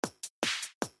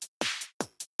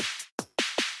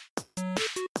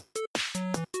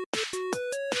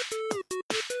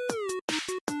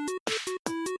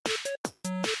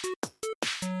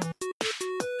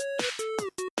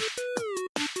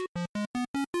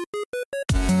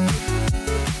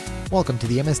Welcome to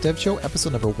the MS Dev Show,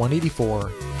 episode number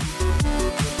 184.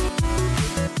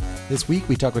 This week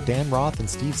we talk with Dan Roth and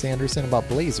Steve Sanderson about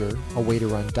Blazor, a way to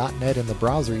run .NET in the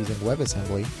browser using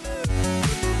WebAssembly.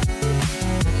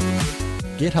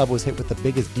 GitHub was hit with the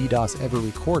biggest DDoS ever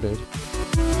recorded.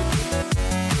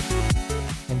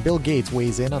 And Bill Gates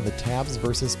weighs in on the tabs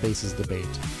versus spaces debate.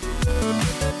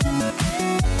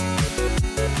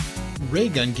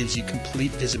 Raygun gives you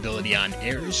complete visibility on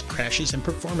errors, crashes, and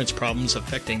performance problems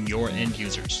affecting your end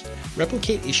users.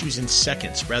 Replicate issues in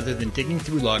seconds rather than digging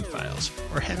through log files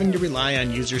or having to rely on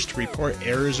users to report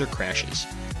errors or crashes.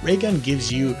 Raygun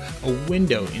gives you a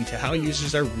window into how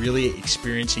users are really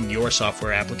experiencing your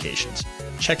software applications.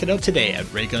 Check it out today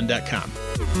at raygun.com.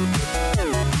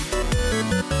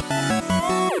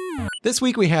 This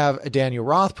week we have Daniel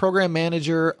Roth, program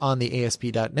manager on the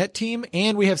ASP.NET team,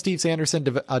 and we have Steve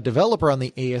Sanderson, a developer on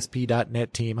the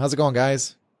ASP.NET team. How's it going,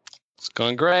 guys? It's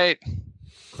going great.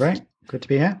 Great. Good to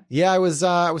be here. Yeah, I was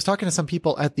talking to some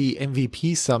people at the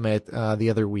MVP Summit the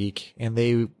other week, and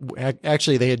they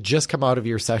had just come out of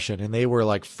your session, and they were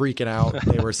like freaking out.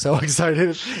 They were so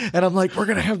excited, and I'm like, we're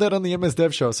gonna have that on the MS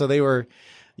Dev Show. So they were,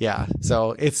 yeah.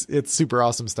 So it's super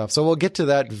awesome stuff. So we'll get to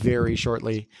that very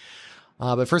shortly.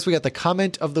 But first we got the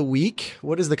comment of the week.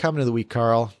 What is the comment of the week,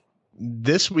 Carl?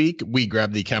 This week, we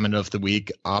grabbed the comment of the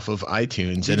week off of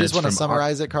iTunes. You just want to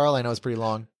summarize it, Carl? I know it's pretty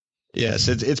long. Yes,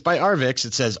 it's by Arvix.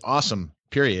 It says, awesome,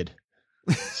 period.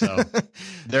 So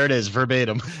there it is,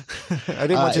 verbatim. I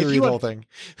didn't want you to read the whole thing.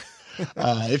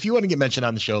 If you want to get mentioned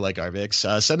on the show like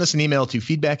Arvix, send us an email to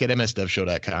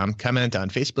feedback@msdevshow.com. Comment on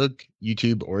Facebook,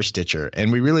 YouTube, or Stitcher.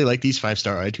 And we really like these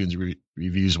 5-star iTunes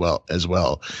reviews as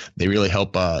well. They really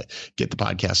help get the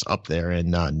podcast up there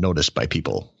and noticed by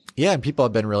people. Yeah, and people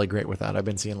have been really great with that. I've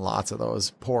been seeing lots of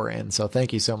those pour in. So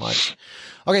thank you so much.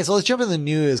 Okay, so let's jump into the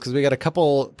news because we got a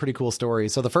couple pretty cool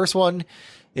stories. So the first one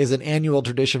is an annual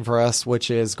tradition for us, which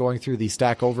is going through the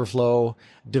Stack Overflow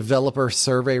developer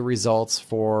survey results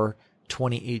for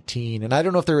 2018. And I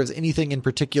don't know if there was anything in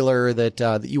particular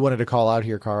that you wanted to call out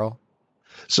here, Carl.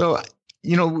 So,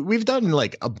 we've done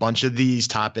like a bunch of these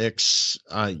topics,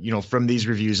 from these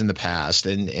reviews in the past.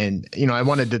 And I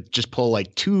wanted to just pull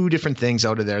like two different things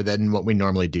out of there than what we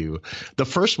normally do. The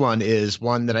first one is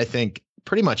one that I think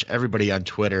pretty much everybody on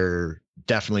Twitter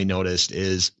definitely noticed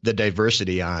is the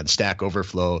diversity on Stack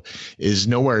Overflow is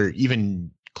nowhere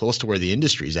even close to where the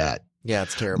industry's at. Yeah,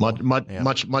 it's terrible.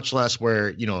 Much less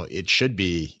where, it should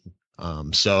be.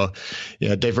 So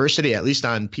diversity, at least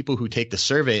on people who take the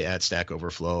survey at Stack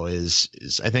Overflow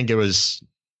is I think it was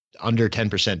under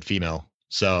 10% female.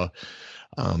 So,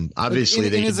 obviously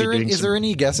is there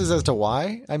any guesses as to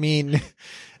why? I mean,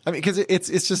 cause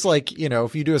it's just like,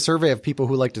 if you do a survey of people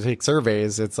who like to take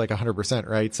surveys, it's like 100%,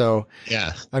 right? So,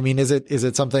 yeah, I mean, is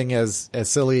it something as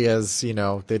silly as,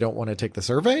 they don't want to take the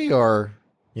survey or,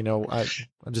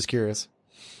 I'm just curious.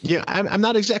 Yeah, I'm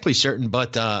not exactly certain,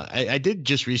 but I did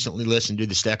just recently listen to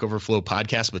the Stack Overflow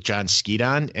podcast with John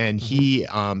Skeeton, and he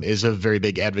is a very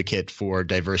big advocate for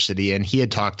diversity, and he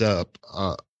had talked up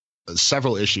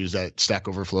several issues that Stack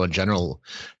Overflow in general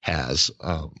has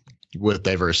with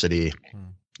diversity.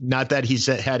 Not that he's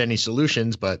had any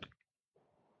solutions, but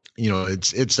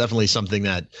it's definitely something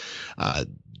that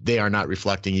they are not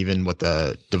reflecting even what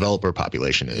the developer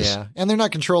population is. Yeah. And they're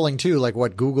not controlling too, like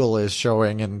what Google is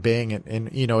showing and Bing and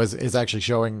is actually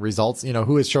showing results,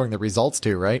 who is showing the results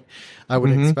to, right? I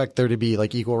would expect there to be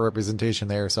like equal representation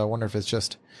there. So I wonder if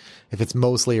it's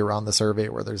mostly around the survey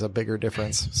where there's a bigger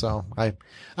difference. So I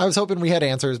was hoping we had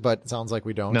answers, but it sounds like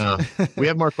we don't. No, we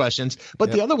have more questions.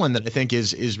 But The other one that I think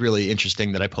is really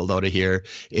interesting that I pulled out of here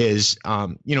is,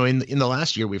 in the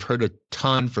last year, we've heard a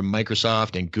ton from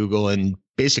Microsoft and Google and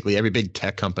basically every big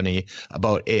tech company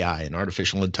about AI and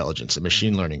artificial intelligence and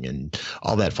machine learning and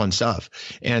all that fun stuff.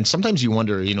 And sometimes you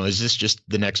wonder, is this just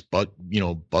the next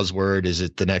buzzword? Is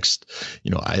it the next,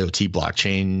 IoT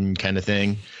blockchain kind of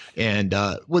thing? And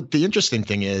what the interesting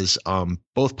thing is,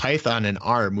 both Python and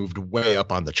R moved way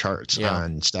up on the charts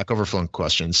on Stack Overflow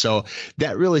questions. So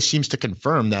that really seems to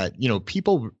confirm that,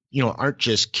 people, aren't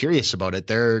just curious about it.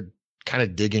 They're kind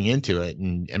of digging into it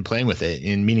and playing with it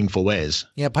in meaningful ways.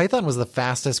 Yeah, Python was the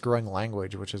fastest growing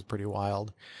language, which is pretty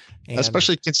wild. And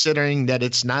especially considering that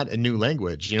it's not a new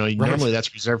language. Normally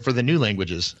that's reserved for the new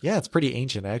languages. Yeah, it's pretty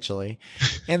ancient actually.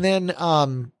 And then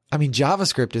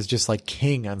JavaScript is just like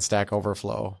king on Stack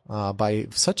Overflow by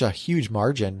such a huge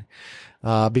margin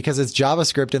because it's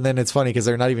JavaScript. And then it's funny because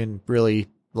they're not even really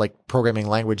like programming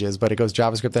languages, but it goes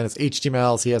JavaScript, then it's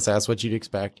HTML, CSS, what you'd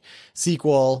expect,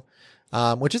 SQL,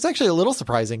 which is actually a little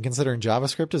surprising considering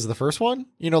JavaScript is the first one.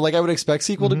 Like I would expect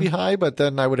SQL to be high, but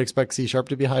then I would expect C#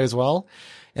 to be high as well.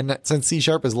 And since C#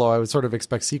 is low, I would sort of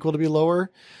expect SQL to be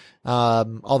lower.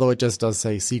 Although it just does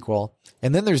say SQL.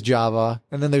 And then there's Java,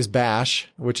 and then there's Bash,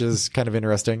 which is kind of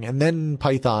interesting, and then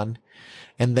Python,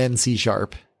 and then C#,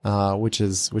 which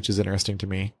is interesting to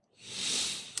me.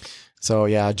 So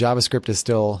yeah, JavaScript is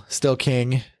still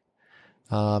king,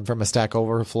 from a Stack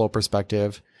Overflow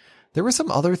perspective. There were some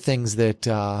other things that,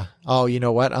 you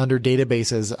know what? Under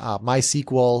databases,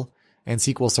 MySQL and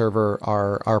SQL Server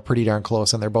are pretty darn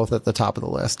close, and they're both at the top of the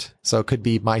list. So it could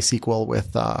be MySQL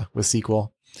with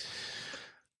SQL.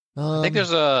 I think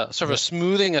there's a sort of a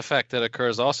smoothing effect that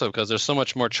occurs also because there's so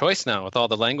much more choice now with all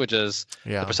the languages.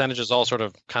 Yeah. The percentages all sort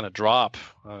of kind of drop.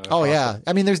 Oh yeah.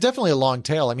 I mean, there's definitely a long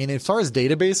tail. I mean, as far as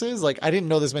databases, like I didn't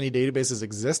know this many databases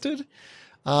existed.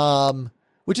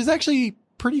 Which is actually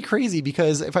pretty crazy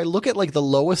because if I look at like the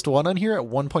lowest one on here at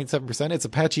 1.7%, it's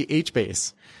Apache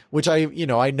HBase, which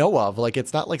I know of. Like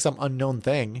it's not like some unknown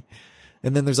thing.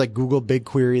 And then there's like Google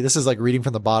BigQuery. This is like reading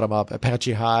from the bottom up.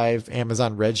 Apache Hive,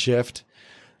 Amazon Redshift.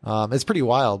 It's pretty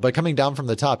wild, but coming down from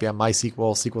the top, yeah, MySQL,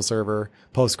 SQL Server,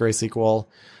 PostgreSQL,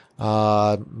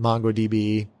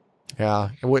 MongoDB. Yeah.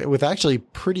 With actually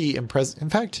pretty impressive. In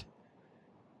fact,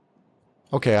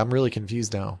 okay, I'm really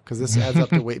confused now because this adds up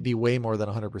to be way more than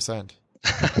 100%.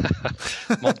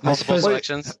 Multiple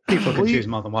selections. People can choose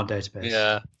more than one database.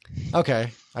 Yeah.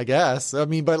 Okay, I guess. I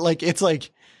mean, but like this is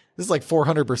like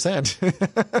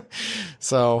 400%.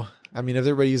 So, I mean, if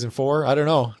everybody using 4, I don't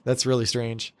know. That's really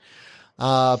strange.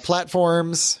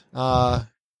 Platforms,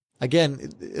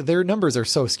 again, their numbers are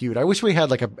so skewed. I wish we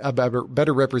had like a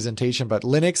better representation, but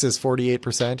Linux is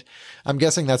 48%. I'm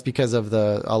guessing that's because of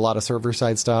a lot of server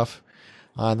side stuff.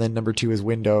 And then number 2 is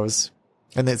Windows.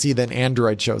 And then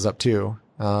Android shows up too.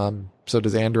 So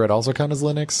does Android also count as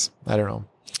Linux? I don't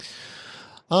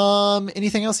know.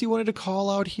 Anything else you wanted to call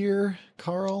out here,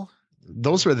 Carl?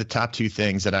 Those were the top 2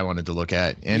 things that I wanted to look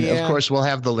at. And of course we'll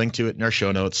have the link to it in our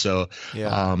show notes. So, click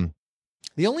on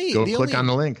the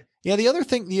link. Yeah.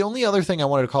 The only other thing I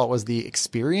wanted to call it was the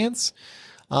experience.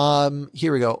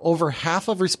 Here we go. Over half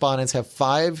of respondents have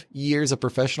 5 years of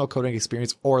professional coding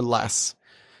experience or less.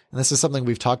 And this is something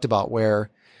we've talked about where,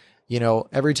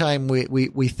 every time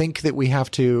we think that we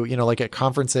have to, like at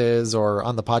conferences or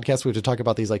on the podcast, we have to talk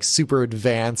about these like super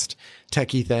advanced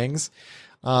techie things.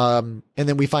 And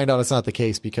then we find out it's not the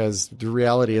case because the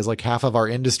reality is like half of our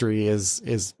industry is,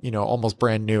 almost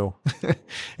brand new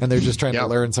and they're just trying to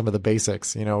learn some of the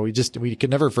basics. We can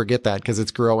never forget that because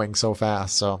it's growing so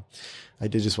fast. So I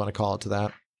did just want to call it to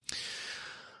that.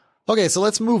 Okay. So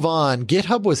let's move on.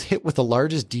 GitHub was hit with the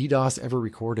largest DDoS ever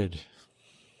recorded.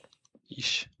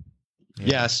 Yeesh.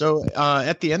 Yeah. So,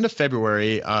 at the end of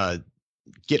February,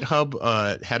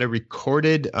 GitHub had a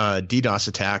recorded DDoS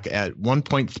attack at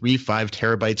 1.35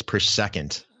 terabytes per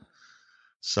second.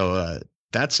 So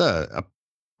that's a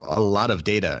lot of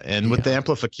data. And with the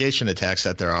amplification attacks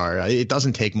that there are, it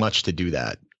doesn't take much to do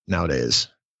that nowadays.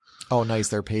 Oh, nice.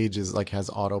 Their page has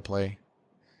autoplay.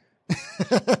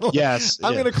 Yes.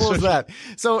 I'm going to close that.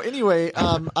 So anyway,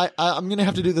 I'm going to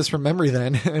have to do this from memory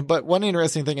then. But one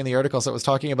interesting thing in the article, so it was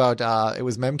talking about, it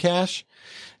was Memcache.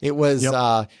 It was,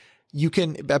 you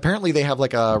can, apparently they have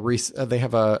like a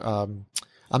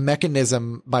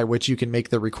mechanism by which you can make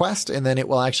the request and then it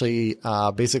will actually,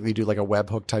 basically do like a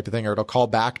webhook type of thing, or it'll call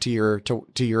back to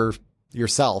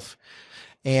yourself.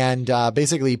 And,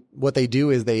 basically what they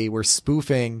do is they were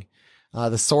spoofing,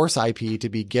 the source IP to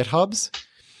be GitHub's.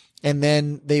 And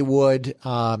then they would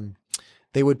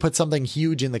put something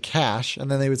huge in the cache and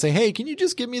then they would say, hey, can you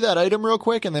just give me that item real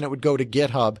quick? And then it would go to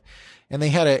GitHub and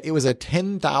it was a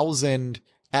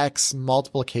 10,000x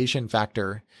multiplication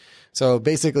factor. So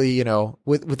basically,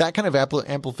 with that kind of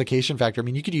amplification factor, I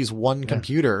mean, you could use one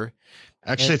computer.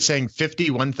 Actually, it's saying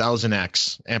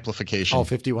 51,000x amplification. Oh,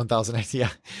 51,000x. Yeah.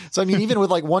 So, I mean, even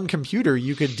with like one computer,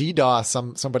 you could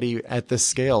DDoS somebody at this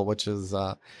scale, which is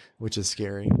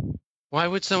scary. Why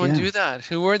would someone do that?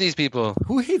 Who are these people?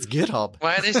 Who hates GitHub?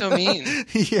 Why are they so mean?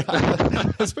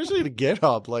 Yeah, especially to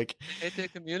GitHub. Like, hate the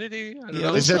community? I don't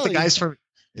know. know. Is it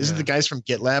the guys from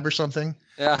GitLab or something?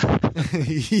 Yeah.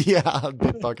 Yeah,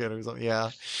 Bitbucket or something.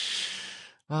 Yeah.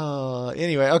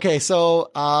 Anyway, okay.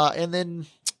 So, and then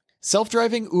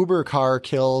self-driving Uber car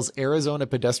kills Arizona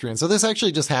pedestrian. So this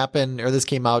actually just happened, or this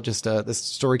came out this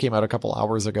story came out a couple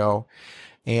hours ago.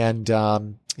 And,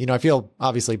 I feel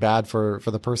obviously bad for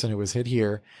the person who was hit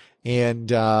here.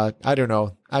 And, I don't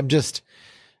know.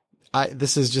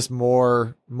 This is just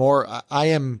more, I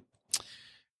am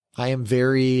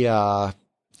very,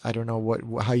 I don't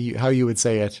know how you would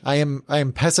say it. I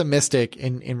am pessimistic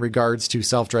in regards to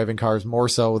self-driving cars more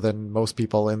so than most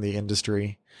people in the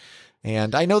industry.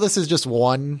 And I know this is just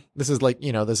one. This is like,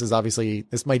 this is obviously,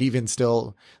 this might even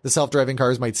still, the self-driving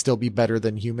cars might still be better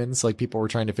than humans. Like people were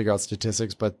trying to figure out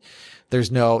statistics, but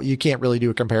you can't really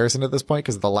do a comparison at this point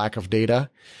because of the lack of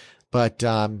data. But,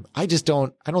 I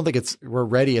don't think we're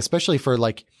ready, especially for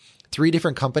like 3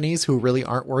 different companies who really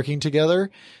aren't working together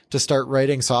to start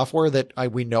writing software that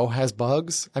we know has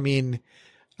bugs. I mean,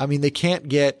 they can't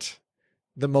get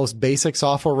the most basic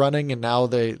software running, and now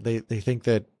they think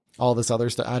that all this other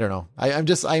stuff. I don't know.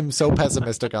 I'm so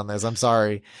pessimistic on this. I'm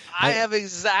sorry. I have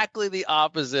exactly the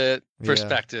opposite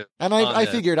perspective. And I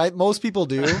figured most people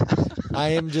do. I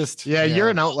am just, you're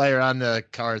an outlier on the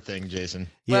car thing, Jason.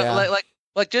 Yeah. Well,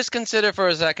 like just consider for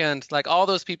a second, like all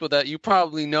those people that you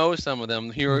probably know, some of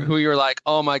them who you're like,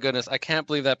 oh my goodness, I can't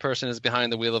believe that person is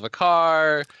behind the wheel of a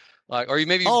car. Like, or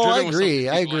maybe you've driven with some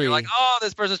people I agree. You're like, oh,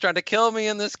 this person's trying to kill me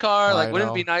in this car. Like,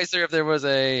 wouldn't it be nicer if there was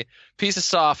a piece of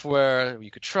software you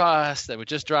could trust that would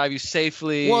just drive you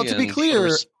safely? Well, to be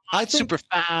clear, I think super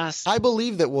fast. I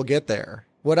believe that we'll get there.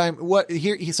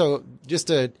 So just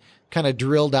to kind of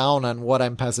drill down on what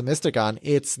I'm pessimistic on,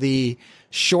 it's the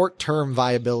short-term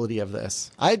viability of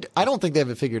this. I don't think they have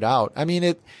it figured out. I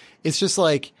mean, it's just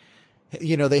like,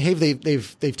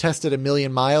 they've tested 1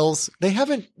 million miles. They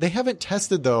haven't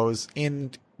tested those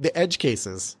in the edge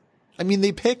cases. I mean,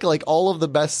 they pick like all of the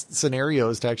best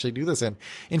scenarios to actually do this in.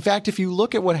 In fact, if you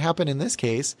look at what happened in this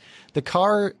case, the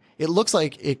car, it looks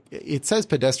like it says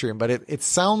pedestrian, but it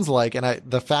sounds like, and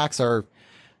the facts are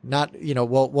not,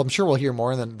 well, I'm sure we'll hear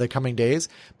more in the coming days,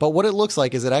 but what it looks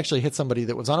like is it actually hit somebody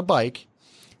that was on a bike.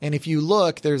 And if you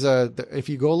look, if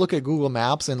you go look at Google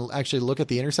Maps and actually look at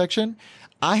the intersection,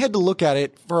 I had to look at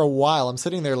it for a while. I'm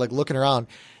sitting there like looking around.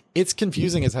 It's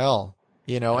confusing as hell,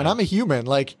 and I'm a human,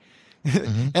 like,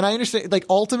 and I understand, like,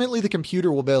 ultimately the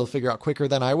computer will be able to figure out quicker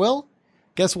than I will.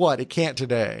 Guess what? It can't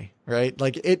today, right?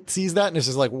 Like it sees that and it's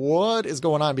just like, what is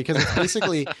going on? Because it's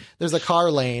basically, there's a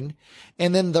car lane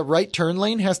and then the right turn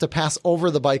lane has to pass over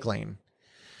the bike lane.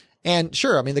 And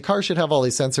sure, I mean, the car should have all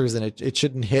these sensors and it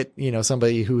shouldn't hit,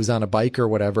 somebody who's on a bike or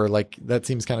whatever. Like that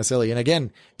seems kind of silly. And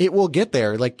again, it will get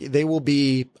there. Like they will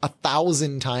be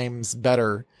 1,000 times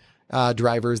better,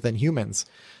 drivers than humans.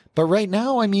 But right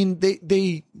now, I mean,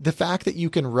 the fact that you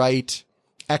can write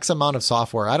X amount of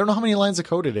software, I don't know how many lines of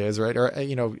code it is, right? Or,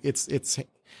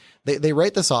 they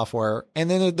write the software and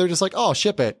then they're just like, oh,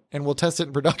 ship it and we'll test it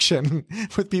in production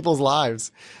with people's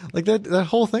lives. Like that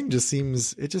whole thing just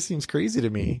seems crazy to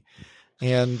me.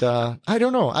 And, I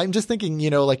don't know. I'm just thinking,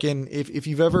 like if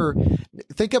you've ever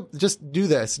just do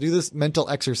this mental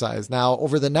exercise now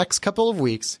over the next couple of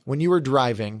weeks when you were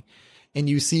driving and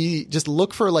you see, just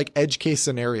look for like edge case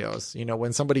scenarios,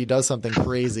 when somebody does something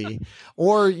crazy,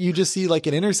 or you just see like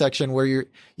an intersection where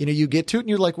you get to it and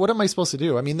you're like, what am I supposed to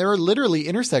do? I mean, there are literally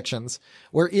intersections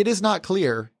where it is not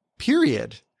clear,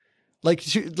 period. Like,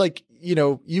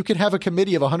 you could have a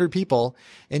committee of 100 people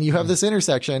and you have this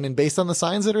intersection and based on the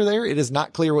signs that are there, it is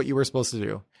not clear what you were supposed to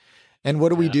do. And what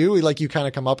do we do? You kind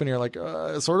of come up and you're like,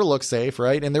 it sort of looks safe,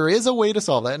 right? And there is a way to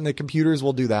solve that and the computers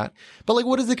will do that. But like,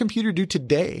 what does the computer do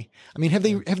today? I mean, have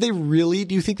they really,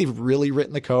 do you think they've really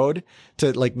written the code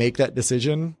to like make that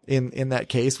decision in that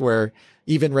case where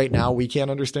even right now we can't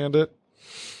understand it?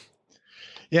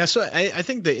 Yeah. So I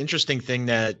think the interesting thing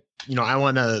that, I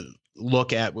want to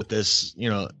look at with this,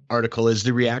 article is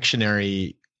the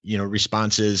reactionary,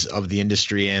 responses of the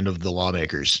industry and of the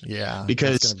lawmakers. Yeah.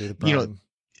 Because, that's gonna be the problem.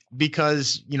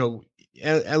 Because,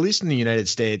 at least in the United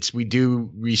States, we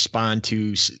do respond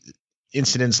to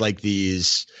incidents like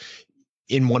these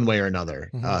in one way or another.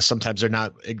 Mm-hmm. Sometimes they're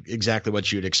not exactly what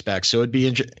you'd expect. So I'm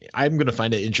going to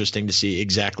find it interesting to see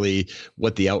exactly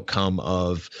what the outcome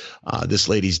of this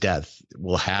lady's death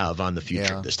will have on the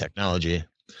future of this technology.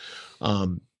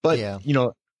 You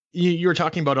were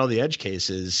talking about all the edge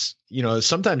cases,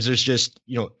 sometimes there's just,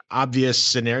 obvious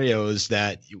scenarios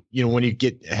that, when you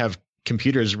have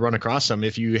computers run across them,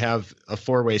 if you have a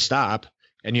 4-way stop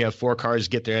and you have 4 cars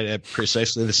get there at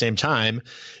precisely the same time,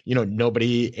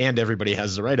 nobody and everybody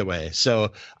has the right of way.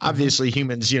 So obviously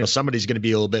humans, somebody's going to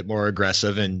be a little bit more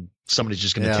aggressive and somebody's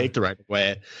just going to take the right of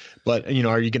way. But,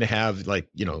 are you going to have like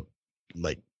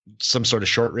some sort of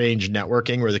short range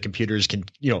networking where the computers can,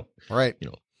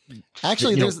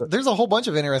 Actually, there's a whole bunch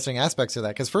of interesting aspects to that.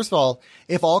 Because first of all,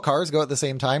 if all cars go at the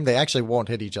same time, they actually won't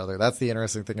hit each other. That's the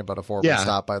interesting thing about a four-way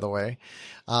stop, by the way.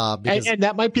 And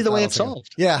that might be the way it's solved.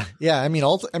 Yeah. I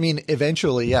mean,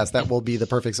 eventually, yes, that will be the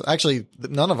perfect. Actually,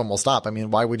 none of them will stop. I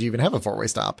mean, why would you even have a four-way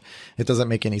stop? It doesn't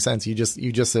make any sense. You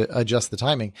just adjust the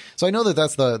timing. So I know that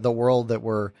that's the world that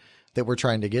we're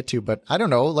trying to get to. But I don't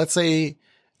know. Let's say.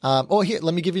 Here,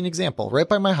 let me give you an example. Right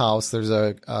by my house, there's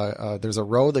a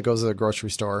road that goes to the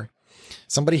grocery store.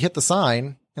 Somebody hit the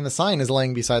sign, and the sign is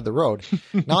laying beside the road.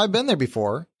 Now, I've been there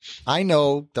before. I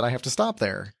know that I have to stop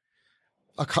there.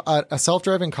 A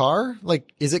self-driving car,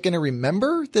 like, is it going to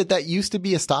remember that used to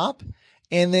be a stop?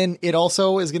 And then it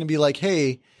also is going to be like,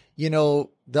 hey, the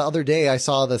other day I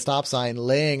saw the stop sign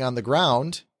laying on the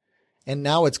ground, and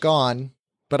now it's gone.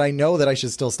 But I know that I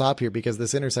should still stop here because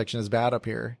this intersection is bad up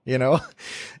here,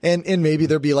 and maybe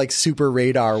there'll be like super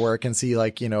radar where it can see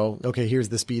like, okay, here's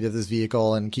the speed of this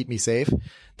vehicle and keep me safe.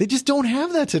 They just don't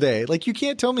have that today. Like, you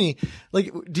can't tell me,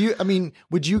 like,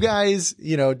 would you guys,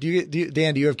 Dan,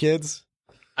 do you have kids?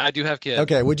 I do have kids.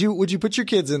 Okay. Would you put your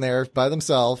kids in there by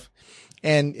themselves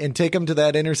and take them to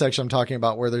that intersection I'm talking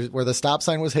about where the stop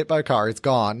sign was hit by a car, it's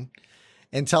gone,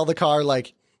 and tell the car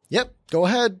like, yep, go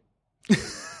ahead.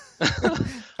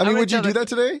 Would you do that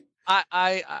today?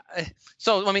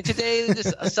 Today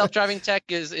this self-driving tech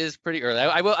is pretty early.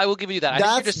 I will give you that. I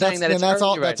think you're just saying that it's that's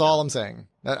all. Right that's now. all I'm saying.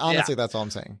 Honestly, that's all I'm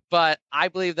saying. But I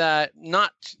believe that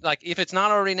if it's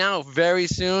not already now, very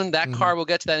soon that car will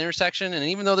get to that intersection, and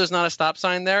even though there's not a stop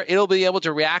sign there, it'll be able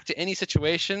to react to any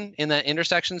situation in that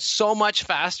intersection so much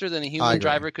faster than a human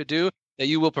driver could do that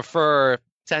you will prefer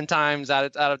 10 times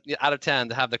out of 10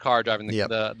 to have the car driving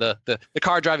the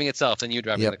car driving itself than you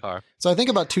driving the car. So I think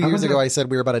about 2 years ago I said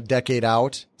we were about a decade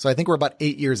out. So I think we're about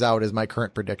 8 years out is my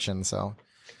current prediction. So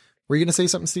were you going to say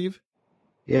something, Steve?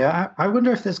 Yeah, I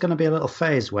wonder if there's going to be a little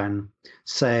phase when,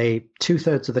 say,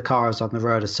 2/3 of the cars on the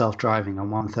road are self-driving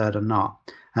and 1/3 are not.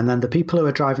 And then the people who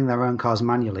are driving their own cars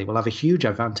manually will have a huge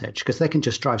advantage because they can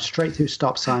just drive straight through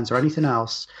stop signs or anything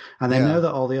else, and they know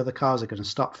that all the other cars are going to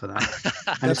stop for them.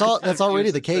 And that's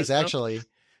already the case, actually.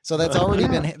 So that's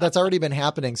already been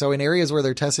happening. So in areas where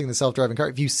they're testing the self-driving car,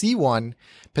 if you see one,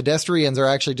 pedestrians are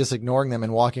actually just ignoring them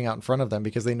and walking out in front of them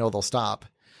because they know they'll stop.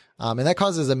 And that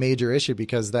causes a major issue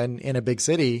because then in a big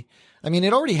city, I mean,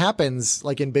 it already happens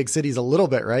like in big cities a little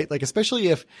bit, right? Like, especially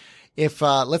if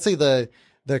let's say the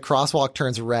crosswalk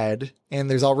turns red and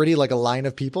there's already like a line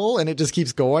of people and it just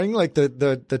keeps going. Like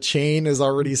the chain is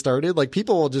already started. Like,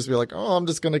 people will just be like, oh, I'm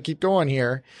just going to keep going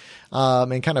here.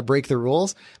 And kind of break the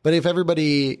rules. But if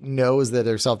everybody knows that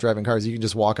they're self-driving cars, you can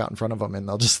just walk out in front of them and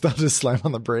they'll just slam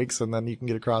on the brakes and then you can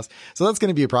get across. So that's going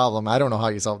to be a problem. I don't know how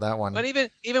you solve that one. But even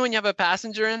when you have a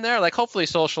passenger in there, like, hopefully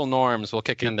social norms will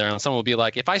kick in there and someone will be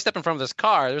like, if I step in front of this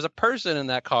car, there's a person in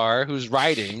that car who's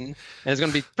riding and is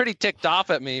going to be pretty ticked off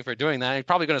at me for doing that. He's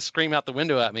probably going to scream out the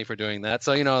window at me for doing that.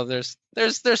 So,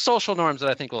 there's social norms that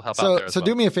I think will help out there as well.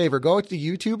 Do me a favor, go to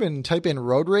YouTube and type in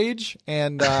road rage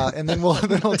and then we'll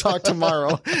talk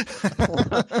tomorrow.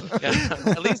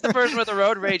 At least the person with the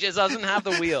road rage doesn't have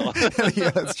the wheel.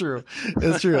 Yeah, that's true.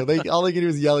 It's true. All they can do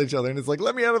is yell at each other, and it's like,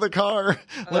 "Let me out of the car!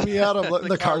 Let me out of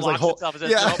the car's like,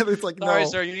 it's like, sorry, no,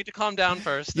 sir, you need to calm down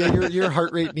first." Yeah, your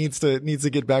heart rate needs to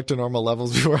get back to normal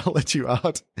levels before I'll let you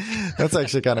out. That's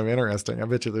actually kind of interesting. I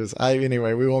bet you there's.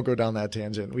 Anyway, we won't go down that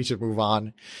tangent. We should move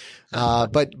on.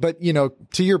 But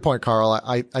to your point, Carl,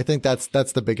 I think that's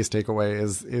the biggest takeaway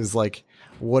is like,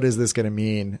 what is this going to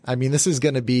mean? I mean, this is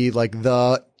going to be like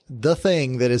the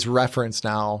thing that is referenced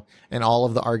now in all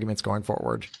of the arguments going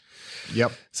forward.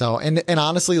 Yep. So, and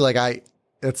honestly, like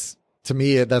to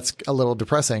me, that's a little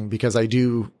depressing because I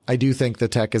do think the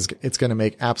tech it's going to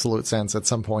make absolute sense at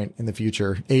some point in the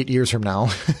future, 8 years from now.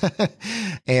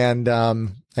 And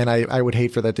I would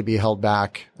hate for that to be held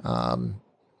back.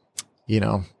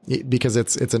 Because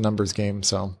it's a numbers game.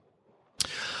 So,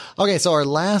 okay. So our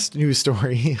last news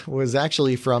story was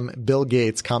actually from Bill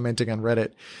Gates commenting on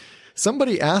Reddit.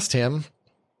 Somebody asked him,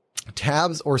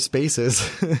 tabs or spaces.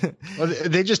 Well,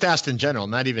 they just asked in general,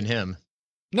 not even him.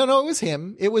 No, it was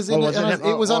him. It was on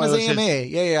his AMA.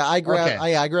 Yeah. I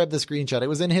grabbed the screenshot. It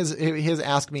was in his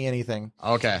Ask Me Anything.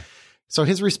 Okay. So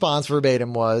his response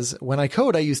verbatim was, when I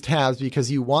code, I use tabs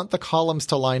because you want the columns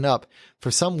to line up.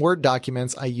 For some Word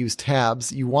documents, I use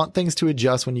tabs. You want things to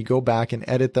adjust when you go back and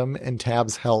edit them, and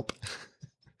tabs help.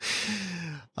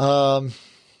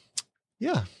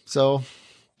 Yeah. So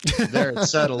there, it's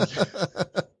settled.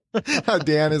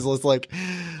 Dan is just like,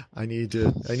 I need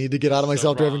to get out of my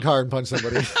self-driving car and punch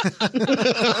somebody.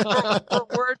 For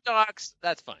Word docs,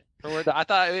 that's fine. For Word docs, I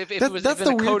thought if it was that's in a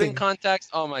the weird coding thing. context,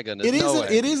 oh my goodness, It no isn't.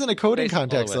 way. It isn't a coding Basically,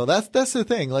 context all though. the way. That's the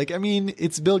thing. Like, I mean,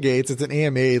 it's Bill Gates. It's an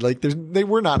AMA. Like, they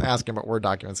were not asking about Word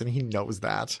documents, and he knows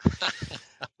that.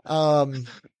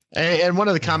 And one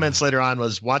of the comments later on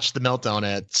was, "Watch the meltdown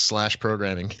at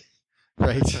 /programming."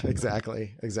 Right.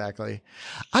 Exactly.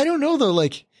 I don't know though.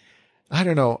 Like, I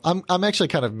don't know. I'm actually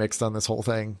kind of mixed on this whole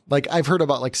thing. Like, I've heard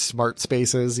about like smart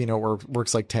spaces, where it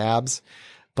works like tabs.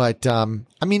 But, I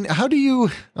mean, how do you,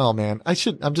 oh man, I'm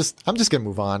just going to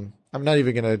move on. I'm not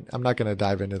going to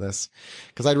dive into this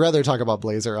because I'd rather talk about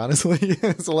Blazor, honestly.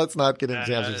 So let's not get into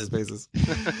tabs versus spaces.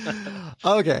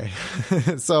 Okay.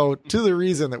 So to the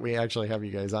reason that we actually have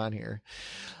you guys on here,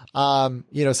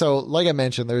 so like I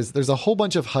mentioned, there's a whole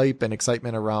bunch of hype and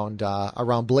excitement around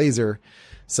Blazor.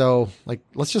 So like,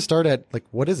 let's just start at like,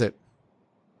 what is it?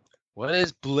 What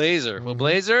is Blazor? Well,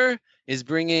 Blazor is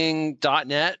bringing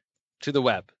 .NET to the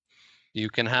web. You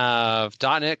can have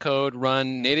 .NET code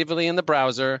run natively in the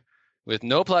browser with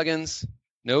no plugins,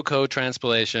 no code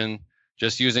transpilation,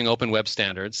 just using open web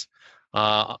standards.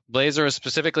 Blazor is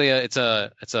specifically it's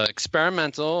a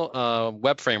experimental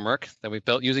web framework that we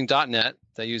built using .NET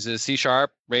that uses C#,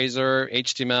 Razor,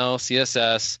 HTML,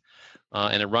 CSS,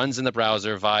 and it runs in the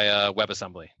browser via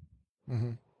WebAssembly.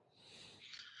 Mm-hmm.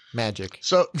 Magic.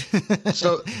 So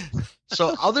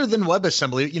other than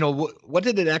WebAssembly, what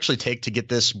did it actually take to get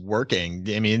this working?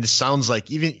 I mean, it sounds like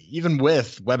even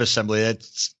with WebAssembly,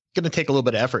 it's going to take a little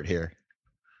bit of effort here.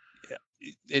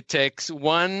 It takes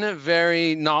one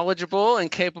very knowledgeable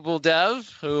and capable dev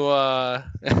who had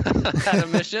a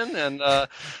mission and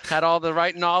had all the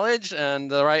right knowledge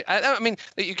and the right. I mean,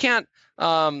 you can't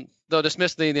though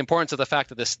dismiss the importance of the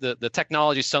fact that the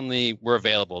technology suddenly were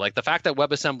available. Like the fact that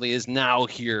WebAssembly is now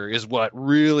here is what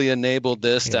really enabled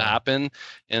this to happen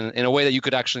in a way that you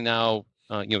could actually now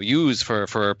use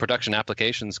for production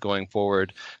applications going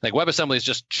forward. Like WebAssembly is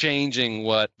just changing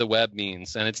what the web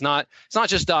means, and it's not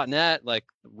just .NET. Like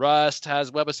Rust has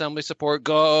WebAssembly support.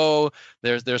 Go.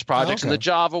 There's projects in the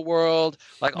Java world.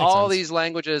 Like Makes all sense. these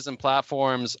languages and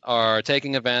platforms are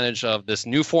taking advantage of this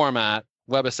new format,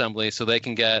 WebAssembly, so they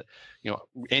can get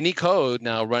any code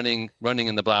now running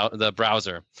in the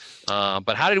browser.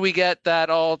 But how did we get that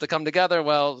all to come together?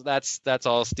 Well, that's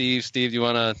all Steve. Steve, you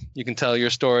can tell your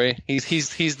story.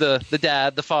 He's the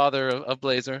dad, the father of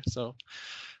Blazor. So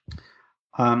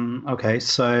okay,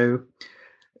 so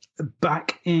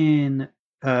back in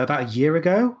about a year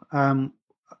ago,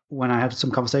 when I had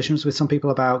some conversations with some people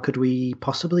about could we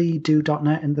possibly do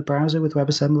 .NET in the browser with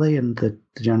WebAssembly, and the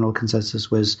general consensus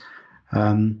was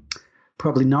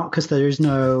probably not, because there is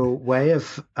no way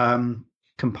of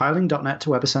compiling .NET to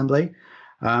WebAssembly.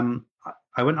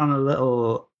 I went on a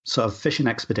little sort of fishing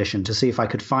expedition to see if I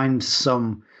could find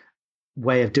some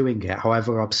way of doing it,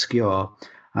 however obscure.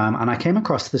 And I came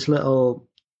across this little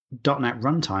 .NET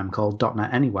runtime called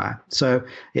 .NET Anywhere. So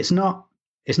it's not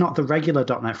the regular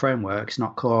 .NET framework. It's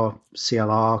not Core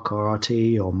CLR, Core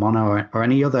RT, or Mono, or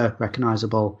any other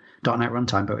recognizable .NET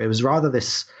runtime, but it was rather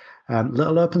this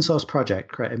little open source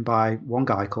project created by one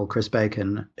guy called Chris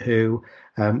Bacon, who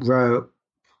wrote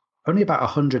only about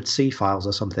 100 C files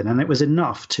or something, and it was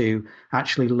enough to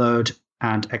actually load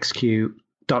and execute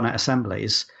 .NET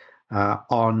assemblies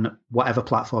on whatever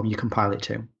platform you compile it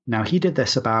to. Now, he did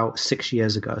this about 6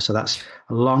 years ago, so that's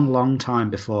a long, long time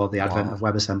before the advent of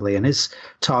WebAssembly, and his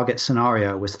target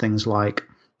scenario was things like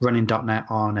running .NET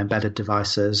on embedded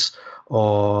devices,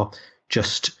 or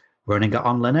just running it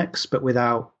on Linux, but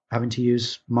without having to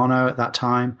use Mono at that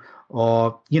time,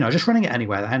 or just running it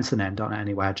anywhere. Hence the name .NET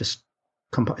Anywhere. Just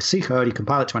C code, you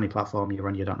compile it to any platform, you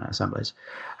run your .NET assemblies.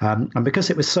 And because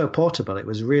it was so portable, it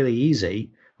was really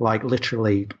easy, like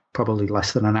literally probably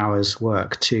less than an hour's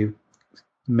work, to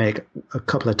make a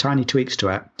couple of tiny tweaks to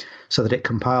it so that it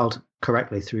compiled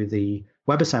correctly through the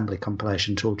WebAssembly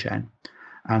compilation toolchain.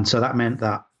 And so that meant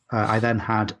that I then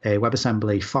had a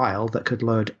WebAssembly file that could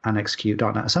load and execute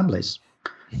 .NET assemblies.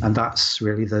 And that's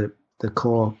really the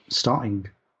core starting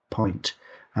point.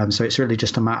 So it's really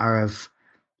just a matter of,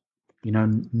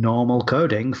 normal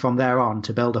coding from there on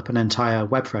to build up an entire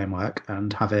web framework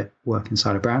and have it work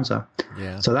inside a browser.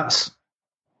 Yeah. So that's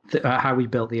how we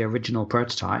built the original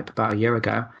prototype about a year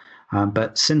ago.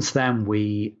 But since then,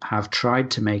 we have tried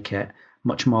to make it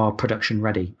much more production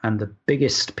ready. And the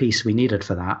biggest piece we needed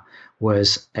for that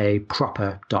was a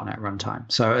proper .NET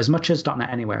runtime. So as much as .NET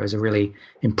Anywhere is a really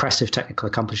impressive technical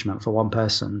accomplishment for one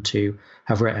person to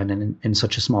have written in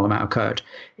such a small amount of code,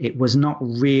 it was not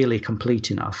really complete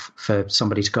enough for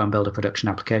somebody to go and build a production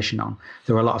application on.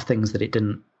 There were a lot of things that it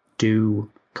didn't do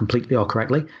completely or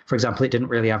correctly. For example, it didn't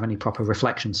really have any proper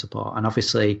reflection support, and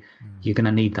obviously you're going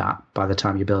to need that by the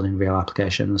time you're building real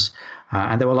applications.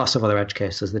 And there were lots of other edge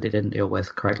cases that it didn't deal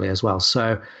with correctly as well.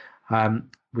 So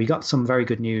we got some very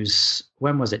good news.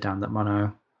 When was it, Dan, that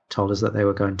Mono told us that they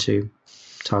were going to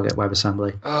target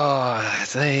WebAssembly? Oh,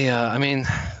 I mean,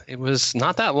 it was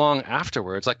not that long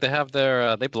afterwards. Like they have they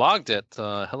blogged it.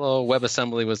 Hello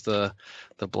WebAssembly was the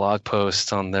blog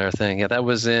post on their thing. Yeah, that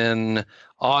was in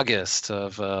August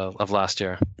of last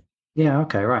year. Yeah,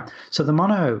 okay, right. So the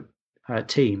Mono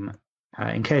team,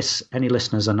 in case any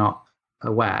listeners are not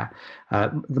aware,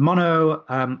 the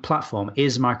Mono platform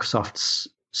is Microsoft's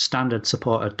standard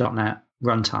supported .NET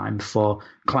runtime for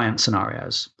client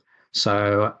scenarios.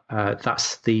 So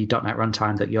that's the .NET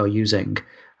runtime that you're using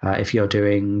if you're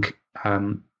doing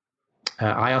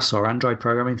iOS or Android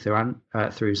programming through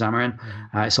Xamarin.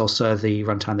 It's also the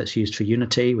runtime that's used for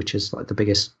Unity, which is like the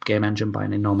biggest game engine by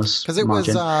an enormous margin. Because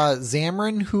it was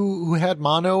Xamarin who had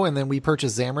Mono, and then we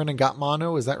purchased Xamarin and got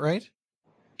Mono. Is that right?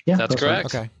 Yeah, that's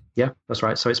correct. Right. Okay. Yeah, that's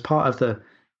right. So it's part of the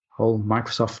whole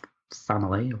Microsoft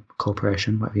family,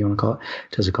 corporation, whatever you want to call it.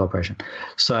 It is a corporation.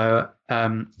 So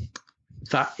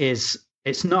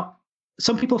it's not,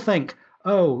 some people think,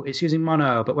 oh, it's using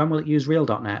Mono, but when will it use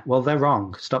Real.NET? Well, they're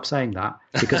wrong. Stop saying that,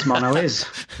 because Mono is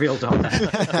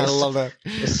Real.NET. I love that.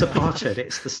 It's supported.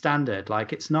 It's the standard.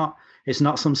 Like it's not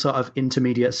some sort of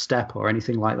intermediate step or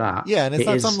anything like that. Yeah, and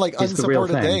it's some like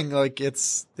unsupported thing. Like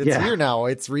it's here now.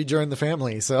 It's rejoined the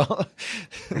family. So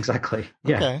exactly.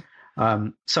 Yeah.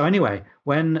 Okay. So anyway,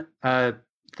 when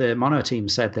the Mono team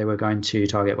said they were going to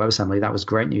target WebAssembly, that was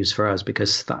great news for us,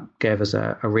 because that gave us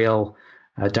a real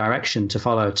direction to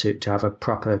follow to have a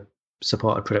proper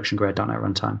supported production grade .NET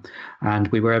runtime. And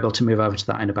we were able to move over to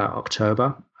that in about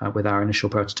October with our initial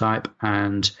prototype,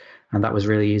 and that was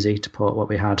really easy to port what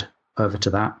we had over to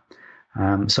that.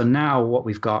 So now what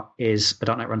we've got is a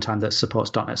 .NET runtime that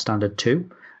supports .NET Standard 2,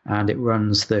 and it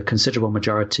runs the considerable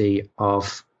majority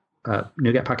of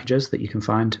NuGet packages that you can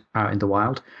find out in the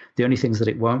wild. The only things that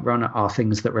it won't run are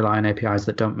things that rely on APIs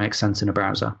that don't make sense in a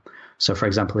browser. So, for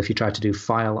example, if you try to do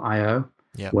file I/O,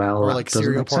 or like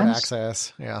serial port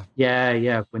access,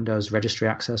 Windows registry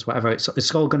access, whatever.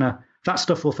 It's all that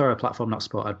stuff will throw a platform not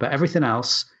supported, but everything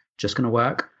else just going to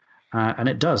work, and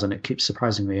it does, and it keeps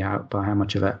surprising me by how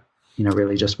much of it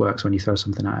really just works when you throw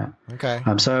something at it. Okay.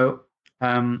 So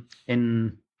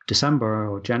in December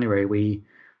or January, we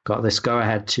got this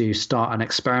go-ahead to start an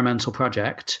experimental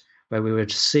project where we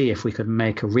would see if we could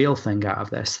make a real thing out of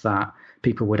this that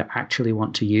people would actually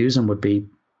want to use and would be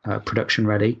production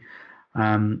ready.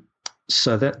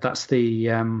 So that's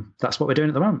what we're doing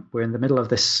at the moment. We're in the middle of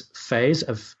this phase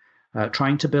of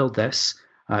trying to build this.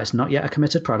 It's not yet a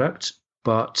committed product,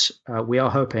 but we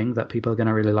are hoping that people are going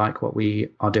to really like what we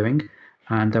are doing,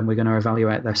 and then we're going to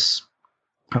evaluate this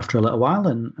after a little while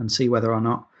and see whether or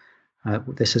not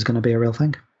this is going to be a real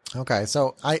thing. Okay,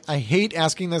 so I hate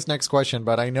asking this next question,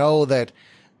 but I know that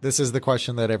this is the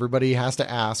question that everybody has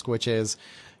to ask, which is,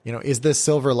 is this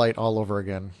Silverlight all over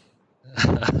again?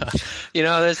 I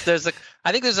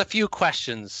think there's a few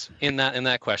questions in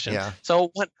that question. Yeah.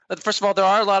 So first of all, there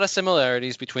are a lot of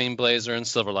similarities between Blazor and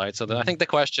Silverlight, so I think the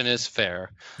question is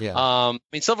fair. Yeah.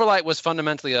 Silverlight was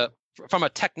fundamentally from a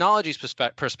technology's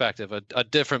perspective, a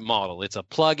different model. It's a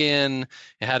plugin.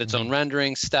 It had its own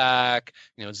rendering stack.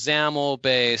 XAML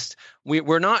based.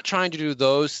 We're not trying to do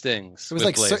those things.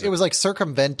 It was like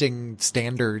circumventing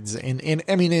standards.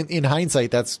 In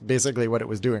hindsight, that's basically what it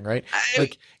was doing, right?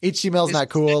 Like HTML's not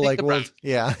cool. Like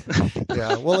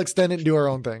we'll extend it and do our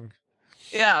own thing.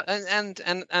 Yeah, and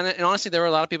honestly, there were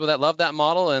a lot of people that loved that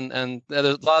model, and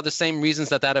there's a lot of the same reasons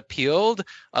that appealed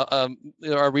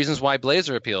are reasons why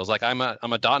Blazor appeals. Like I'm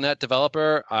a .NET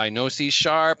developer. I know C#.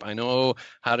 I know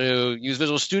how to use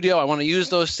Visual Studio. I want to use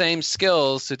those same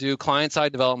skills to do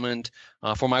client-side development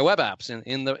for my web apps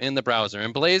in the browser.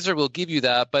 And Blazor will give you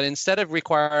that, but instead of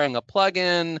requiring a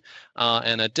plugin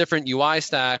and a different UI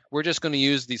stack, we're just going to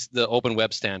use the open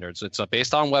web standards. It's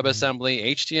based on WebAssembly,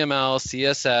 HTML,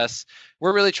 CSS.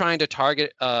 We're really trying to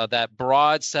target that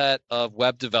broad set of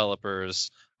web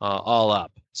developers all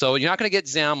up. So you're not going to get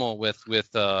XAML with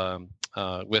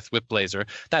Blazor.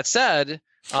 That said,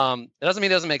 it doesn't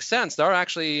mean it doesn't make sense. There are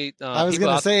actually I was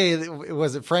going to say,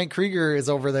 was it Frank Krieger is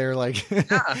over there? Like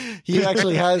he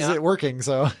actually has it working.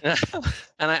 So,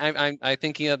 and I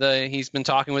think he's been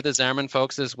talking with the Xamarin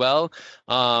folks as well.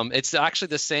 It's actually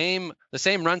the same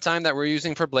runtime that we're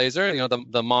using for Blazor.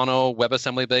 The Mono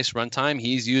WebAssembly based runtime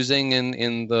he's using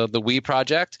in the Wii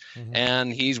project,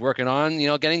 and he's working on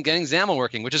getting XAML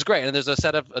working, which is great. And there's a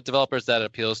set of developers that it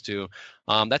appeals to.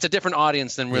 That's a different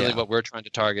audience than really what we're trying to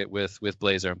target with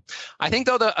Blazor. I think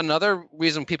though another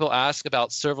reason people ask about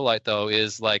Silverlight though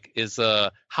is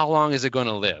how long is it going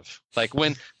to live? Like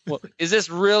is this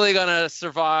really going to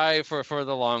survive for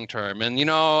the long term? And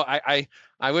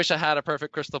I wish I had a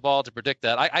perfect crystal ball to predict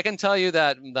that. I can tell you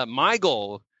that my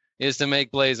goal is to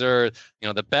make Blazor,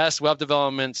 the best web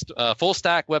development, full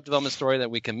stack web development story that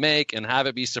we can make, and have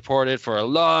it be supported for a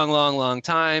long, long, long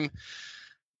time.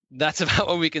 That's about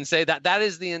what we can say. That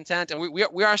is the intent, and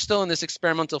we are still in this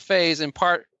experimental phase, in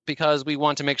part because we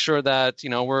want to make sure that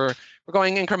we're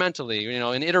going incrementally,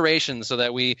 in iterations, so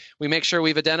that we make sure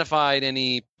we've identified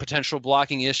any potential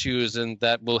blocking issues and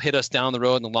that will hit us down the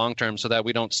road in the long term, so that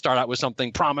we don't start out with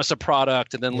something, promise a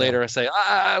product, and then later say,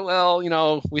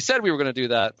 we said we were going to do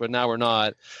that, but now we're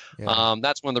not. Yeah.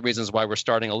 That's one of the reasons why we're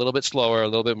starting a little bit slower, a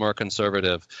little bit more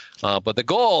conservative. But the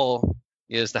goal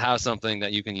is to have something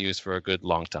that you can use for a good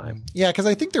long time. Yeah, because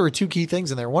I think there were two key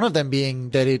things in there. One of them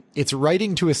being that it's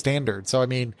writing to a standard. So, I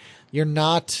mean, it's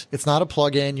not a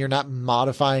plugin. You're not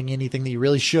modifying anything that you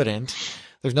really shouldn't.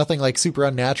 There's nothing like super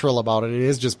unnatural about it. It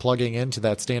is just plugging into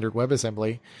that standard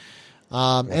WebAssembly.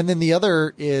 And then the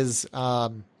other is,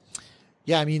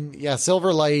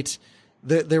 Silverlight,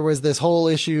 there was this whole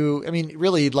issue. I mean,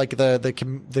 really, like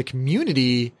the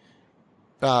community,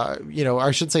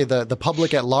 I should say the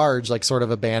public at large, like, sort of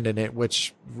abandoned it,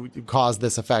 which caused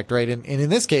this effect, right? And in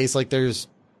this case, like, that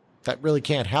really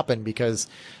can't happen because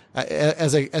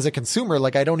as a consumer,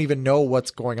 like, I don't even know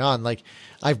what's going on. Like,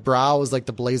 I've browsed like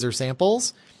the Blazor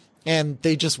samples and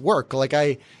they just work. Like,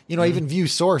 I even view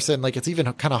source, and like, it's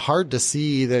even kind of hard to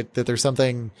see that there's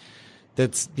something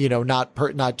that's,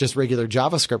 not just regular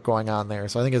JavaScript going on there.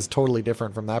 So I think it's totally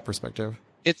different from that perspective.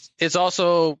 It's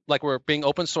also like we're being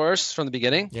open source from the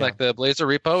beginning. Yeah. Like the Blazor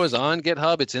repo is on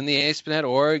GitHub. It's in the ASP.NET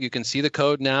org. You can see the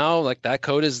code now. Like, that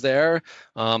code is there.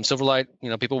 Silverlight,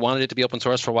 people wanted it to be open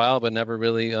source for a while, but never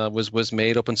really was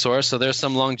made open source. So there's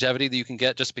some longevity that you can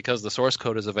get just because the source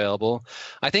code is available.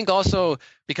 I think also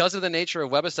because of the nature of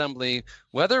WebAssembly,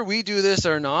 whether we do this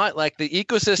or not, like, the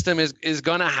ecosystem is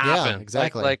going to happen. Yeah,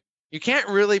 exactly. Like you can't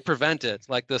really prevent it.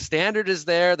 Like, the standard is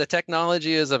there, the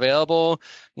technology is available.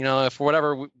 If for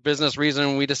whatever business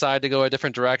reason we decide to go a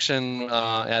different direction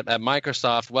at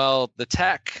Microsoft, well, the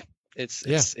tech, it's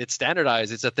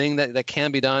standardized. It's a thing that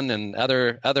can be done, and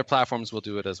other platforms will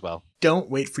do it as well. Don't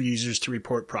wait for users to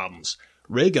report problems.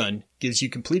 Raygun gives you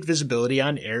complete visibility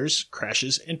on errors,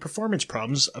 crashes, and performance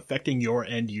problems affecting your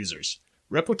end users.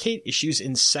 Replicate issues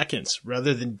in seconds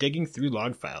rather than digging through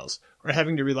log files or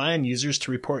having to rely on users to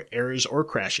report errors or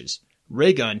crashes.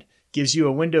 Raygun gives you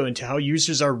a window into how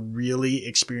users are really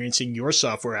experiencing your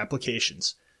software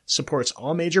applications, supports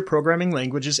all major programming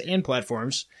languages and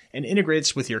platforms, and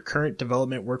integrates with your current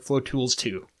development workflow tools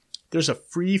too. There's a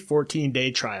free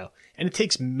 14-day trial, and it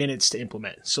takes minutes to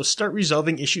implement, so start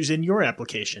resolving issues in your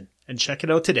application and check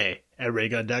it out today at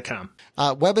raygun.com.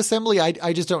 WebAssembly,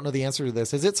 I just don't know the answer to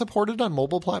this. Is it supported on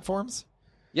mobile platforms?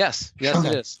 Yes, okay.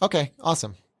 It is. Okay,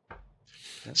 awesome.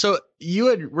 So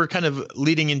were kind of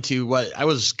leading into what I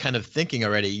was kind of thinking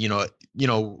already.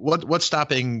 What's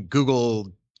stopping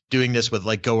Google doing this with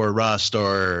like Go or Rust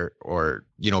or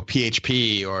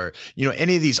PHP or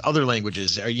any of these other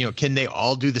languages? Can they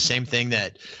all do the same thing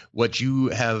that what you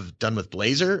have done with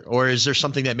Blazor, or is there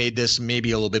something that made this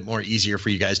maybe a little bit more easier for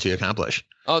you guys to accomplish?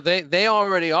 Oh, they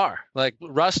already are. Like,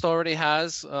 Rust already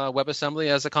has WebAssembly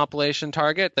as a compilation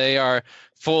target. They are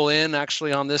full in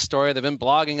actually on this story. They've been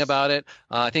blogging about it.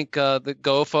 I think the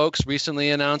Go folks recently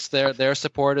announced their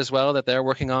support as well, that they're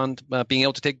working on being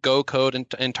able to take Go code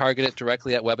and target it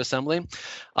directly at WebAssembly.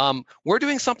 We're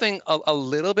doing something a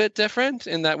little bit different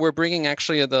in that we're bringing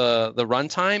actually the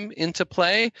runtime into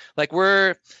play. Like,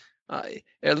 we're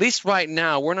at least right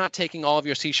now, we're not taking all of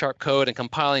your C# code and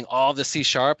compiling all of the C#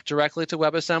 directly to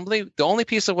WebAssembly. The only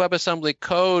piece of WebAssembly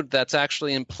code that's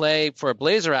actually in play for a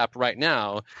Blazor app right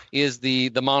now is the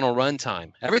mono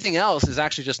runtime. Everything else is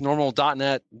actually just normal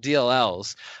 .NET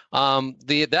DLLs.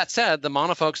 That said, the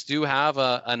Mono folks do have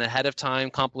an ahead of time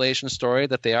compilation story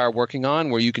that they are working on,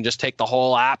 where you can just take the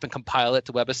whole app and compile it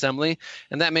to WebAssembly,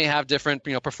 and that may have different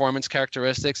performance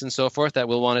characteristics and so forth that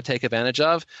we'll want to take advantage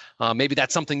of. Maybe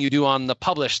that's something you do on the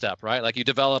publish step, right? Like, you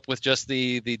develop with just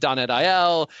the .NET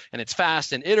IL, and it's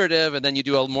fast and iterative, and then you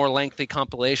do a more lengthy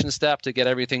compilation step to get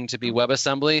everything to be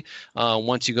WebAssembly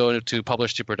once you go to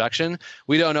publish to production.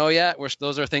 We don't know yet.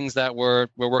 Those are things that we're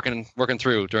working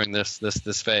through during this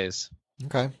phase.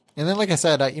 Okay. And then, like I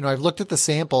said, I've looked at the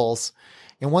samples,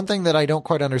 and one thing that I don't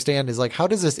quite understand is, like, how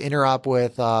does this interop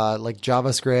with like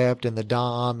JavaScript and the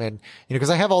DOM, and because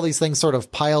I have all these things sort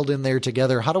of piled in there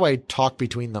together. How do I talk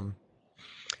between them?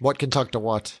 What can talk to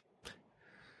what?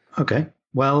 Okay.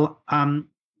 Well,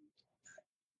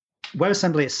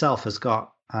 WebAssembly itself has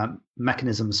got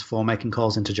mechanisms for making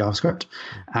calls into JavaScript,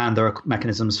 and there are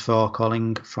mechanisms for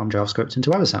calling from JavaScript into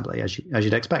WebAssembly, as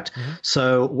you'd expect. Mm-hmm.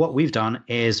 So what we've done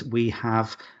is we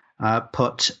have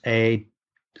put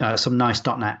some nice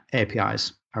 .NET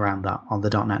APIs around that on the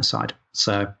 .NET side.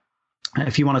 So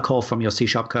if you want to call from your C#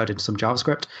 code into some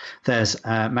JavaScript, there's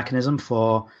a mechanism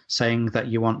for saying that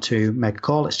you want to make a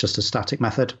call. It's just a static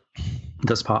method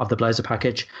that's part of the Blazor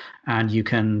package, and you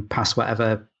can pass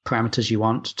whatever parameters you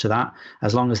want to that.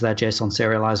 As long as they're JSON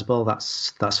serializable,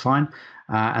 that's fine.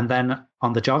 And then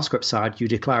on the JavaScript side, you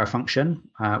declare a function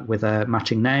with a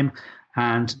matching name,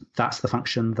 and that's the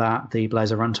function that the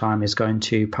Blazor runtime is going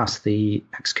to pass the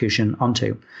execution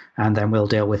onto. And then we'll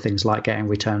deal with things like getting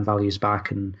return values back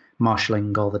and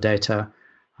marshalling all the data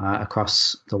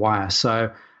across the wire.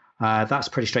 So that's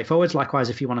pretty straightforward. Likewise,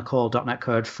 if you want to call .NET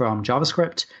code from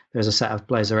JavaScript, there's a set of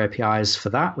Blazor APIs for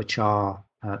that, which are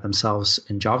themselves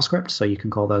in JavaScript. So you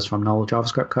can call those from null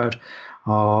JavaScript code.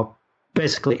 Or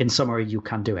basically, in summary, you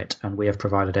can do it. And we have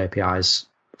provided APIs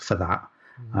for that.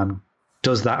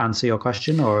 Does that answer your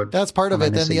question? Or that's part of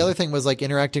it. Then the other thing was like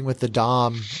interacting with the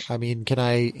DOM. I mean, can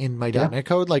I, in my .NET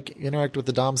code, like interact with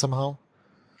the DOM somehow?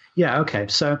 Yeah, okay.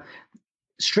 So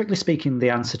strictly speaking,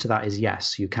 the answer to that is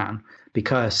yes, you can,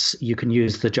 because you can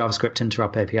use the JavaScript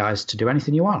interop APIs to do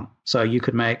anything you want. So you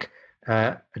could make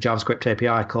a JavaScript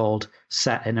API called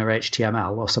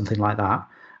setInnerHTML or something like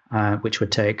that, which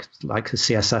would take like a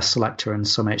CSS selector and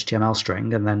some HTML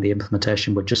string, and then the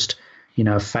implementation would just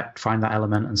find that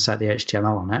element and set the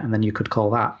HTML on it, and then you could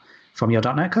call that from your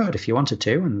 .NET code if you wanted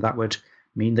to, and that would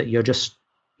mean that you're just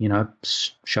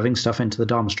shoving stuff into the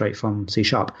DOM straight from C#.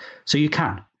 So you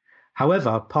can.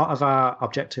 However, part of our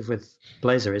objective with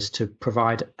Blazor is to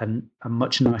provide a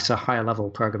much nicer, higher level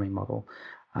programming model.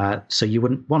 So you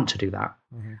wouldn't want to do that.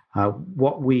 Mm-hmm.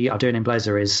 What we are doing in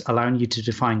Blazor is allowing you to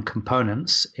define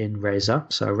components in Razor.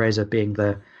 So Razor being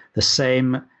the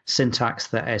same syntax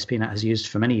that ASP.NET has used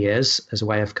for many years as a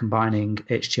way of combining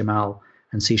HTML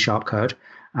and C# code,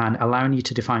 and allowing you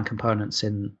to define components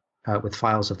in with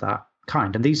files of that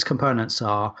kind. And these components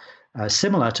are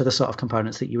similar to the sort of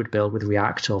components that you would build with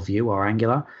React or Vue or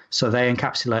Angular. So they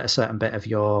encapsulate a certain bit of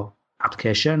your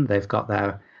application. They've got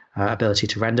their ability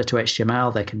to render to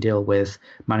HTML. They can deal with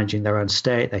managing their own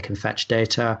state. They can fetch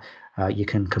data. You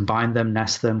can combine them,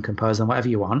 nest them, compose them, whatever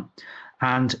you want.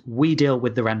 And we deal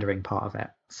with the rendering part of it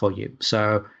for you.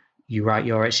 So you write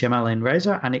your HTML in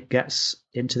Razor and it gets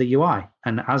into the UI.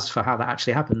 And as for how that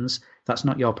actually happens, that's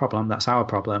not your problem. That's our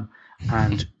problem.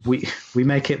 And we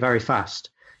make it very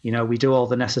fast. We do all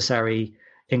the necessary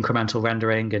incremental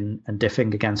rendering and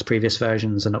diffing against previous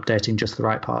versions and updating just the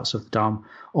right parts of the DOM,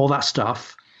 all that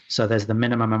stuff. So there's the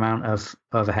minimum amount of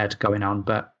overhead going on,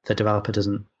 but the developer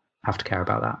doesn't have to care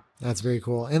about that. That's very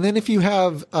cool. And then if you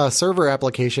have a server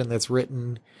application that's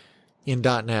written in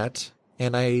 .NET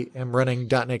and I am running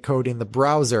 .NET code in the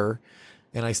browser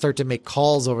and I start to make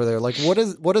calls over there, like what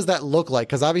does that look like?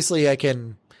 Because obviously I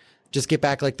can just get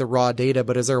back like the raw data,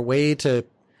 but is there a way to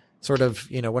sort of,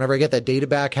 whenever I get that data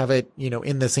back, have it,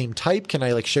 in the same type? Can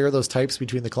I like share those types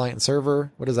between the client and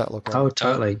server? What does that look like? Oh,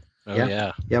 totally.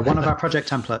 Yeah. One of our project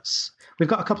templates, we've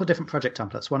got a couple of different project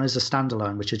templates. One is a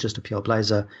standalone, which is just a pure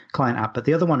Blazor client app. But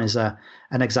the other one is an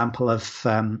example of,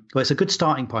 it's a good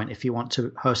starting point if you want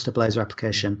to host a Blazor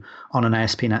application on an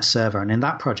ASP.NET server. And in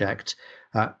that project,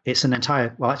 it's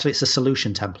it's a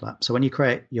solution template. So when you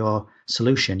create your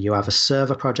solution, you have a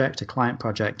server project, a client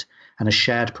project, and a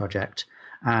shared project.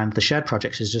 And the shared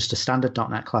project is just a standard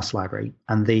 .NET class library.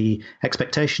 And the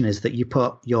expectation is that you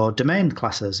put your domain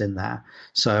classes in there.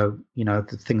 So,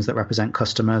 the things that represent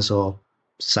customers or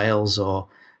sales or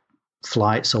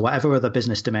flights or whatever other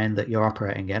business domain that you're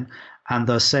operating in. And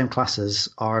those same classes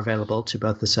are available to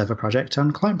both the server project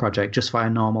and client project just via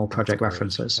normal project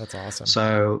references. That's awesome.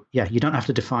 So, you don't have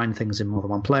to define things in more than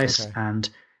one place. Okay. And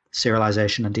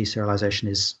serialization and deserialization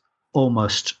is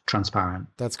almost transparent.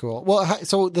 That's cool. Well,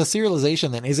 so the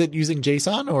serialization then, is it using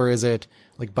JSON or is it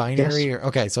like binary? Yes.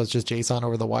 Okay, so it's just JSON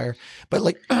over the wire. But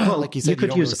like you said, you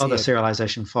could use other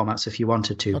serialization formats if you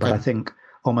wanted to, but I think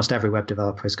almost every web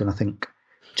developer is going to think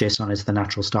JSON is the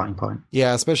natural starting point.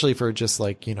 Yeah, especially for just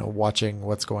like, watching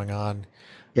what's going on.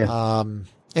 Yeah.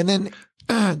 And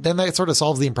then that sort of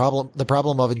solves the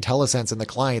problem of IntelliSense in the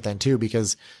client then too,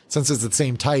 because since it's the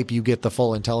same type, you get the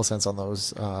full IntelliSense on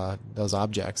those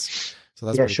objects. So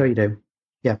that's sure you do.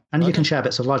 Yeah, and you can share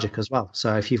bits of logic as well.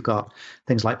 So if you've got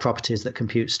things like properties that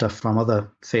compute stuff from other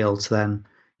fields, then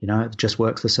it just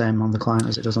works the same on the client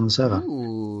as it does on the server.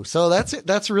 Ooh, so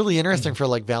that's really interesting for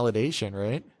like validation,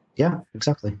 right? Yeah,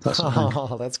 exactly. That's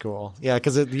Oh, that's cool. Yeah,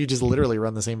 because you just literally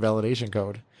run the same validation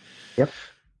code. Yep.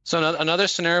 So another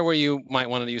scenario where you might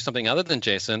want to use something other than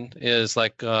JSON is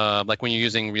like when you're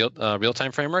using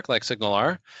real-time framework like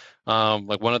SignalR.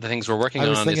 Like one of the things we're working I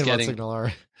was on thinking is about getting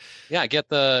SignalR.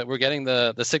 we're getting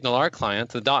the SignalR client,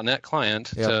 the .NET client,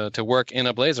 to work in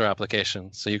a Blazor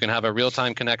application. So you can have a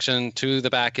real-time connection to the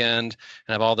back end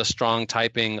and have all the strong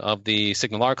typing of the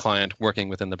SignalR client working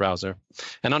within the browser.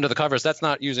 And under the covers, that's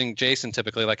not using JSON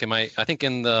typically. Like I think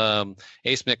in the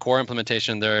ASP.NET Core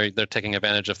implementation, they're taking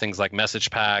advantage of things like message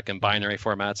pack and binary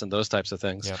formats and those types of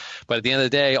things. Yep. But at the end of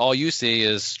the day, all you see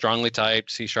is strongly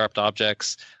typed C#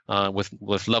 objects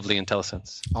with lovely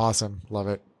IntelliSense. Awesome. Love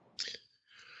it.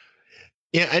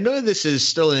 Yeah, I know this is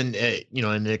still in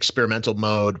an experimental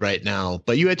mode right now,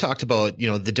 but you had talked about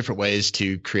the different ways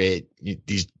to create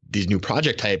these new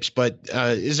project types. But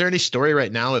is there any story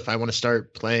right now if I want to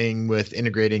start playing with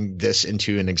integrating this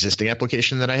into an existing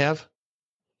application that I have?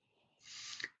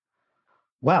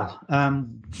 Well,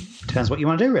 depends what you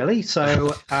want to do, really.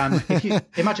 So if you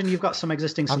imagine you've got some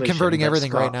existing solution. I'm converting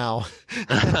everything right now.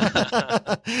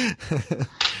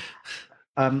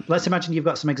 Let's imagine you've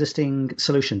got some existing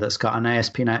solution that's got an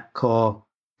ASP.NET Core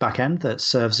backend that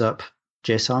serves up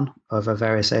JSON over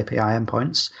various API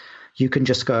endpoints. You can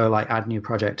just go add new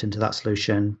project into that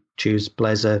solution, choose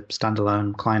Blazor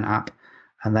standalone client app,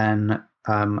 and then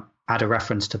add a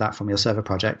reference to that from your server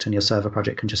project, and your server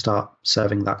project can just start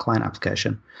serving that client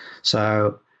application.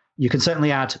 So you can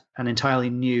certainly add an entirely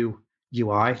new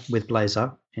UI with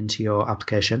Blazor into your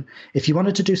application. If you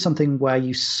wanted to do something where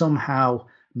you somehow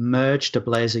merged a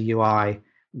Blazor UI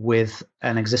with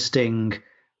an existing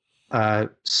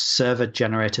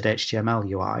server-generated HTML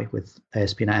UI with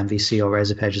ASP.NET MVC or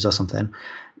Razor Pages or something,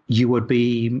 you would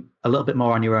be a little bit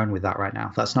more on your own with that right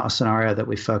now. That's not a scenario that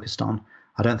we've focused on.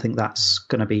 I don't think that's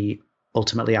going to be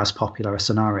ultimately as popular a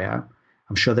scenario.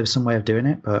 I'm sure there's some way of doing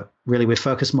it, but really we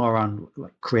focus more on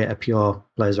create a pure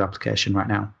Blazor application right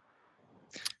now.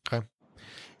 Okay.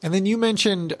 And then you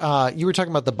mentioned, you were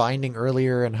talking about the binding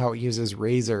earlier and how it uses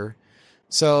Razor.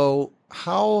 So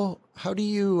how do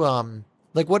you,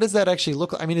 what does that actually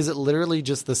look like? I mean, is it literally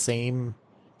just the same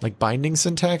binding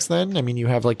syntax then? I mean, you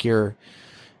have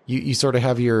you sort of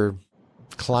have your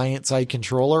client side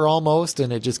controller almost,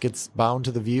 and it just gets bound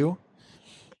to the view.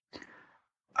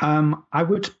 I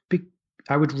would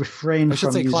refrain. I should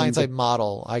from say using client side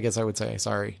model. I guess I would say.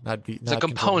 Sorry, not the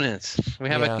components. We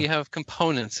have you have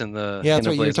components in the that's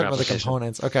what you're talking about, the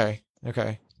components. Okay.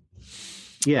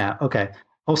 Yeah. Okay.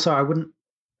 Also, I wouldn't.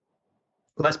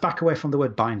 Let's back away from the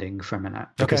word binding for a minute,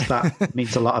 because that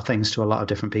means a lot of things to a lot of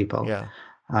different people. Yeah.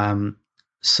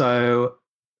 So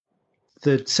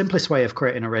the simplest way of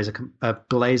creating a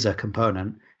Blazor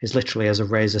component is literally as a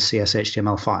Razor CS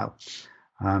HTML file.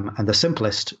 And the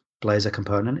simplest Blazor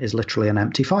component is literally an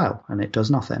empty file, and it does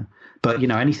nothing. But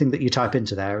anything that you type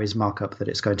into there is markup that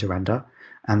it's going to render.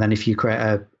 And then if you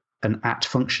create an @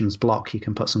 functions block, you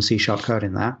can put some C# code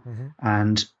in there. Mm-hmm.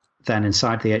 And then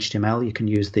inside the HTML, you can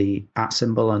use the @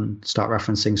 symbol and start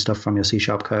referencing stuff from your C#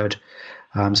 code.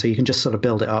 So you can just sort of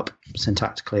build it up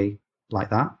syntactically like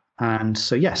that. And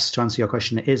so, yes, to answer your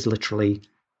question, it is literally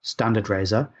standard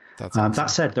Razor. That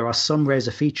said, there are some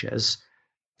Razor features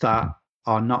that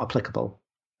are not applicable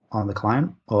on the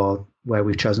client, or where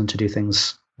we've chosen to do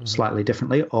things slightly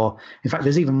differently. Or, in fact,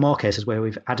 there's even more cases where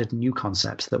we've added new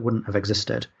concepts that wouldn't have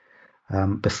existed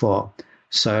before.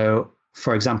 So,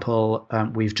 for example,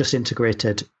 we've just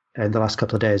integrated in the last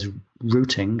couple of days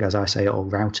routing, as I say, or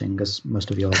routing, as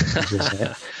most of your listeners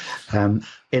say it,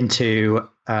 into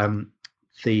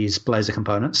these Blazor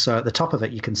components. So at the top of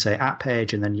it, you can say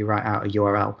 @page, and then you write out a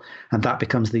URL, and that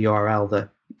becomes the URL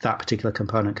that particular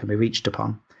component can be reached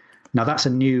upon. Now, that's a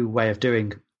new way of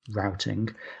doing routing.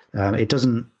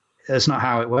 It's not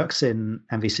how it works in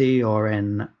MVC or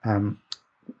in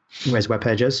Razor Web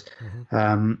Pages.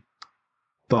 Mm-hmm.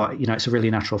 But it's a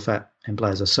really natural fit in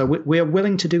Blazor. So we are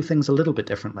willing to do things a little bit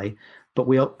differently, but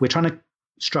we're trying to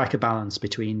strike a balance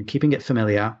between keeping it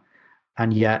familiar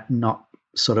and yet not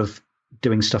sort of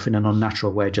doing stuff in an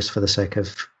unnatural way just for the sake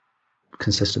of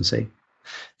consistency.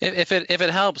 If it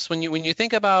helps, when you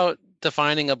think about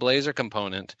defining a Blazor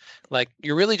component,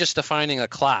 you're really just defining a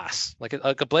class. A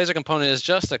Blazor component is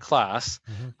just a class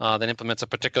that implements a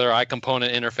particular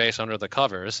iComponent interface under the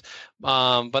covers.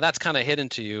 But that's kind of hidden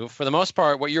to you. For the most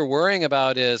part, what you're worrying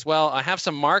about is, well, I have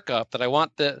some markup that I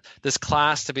want this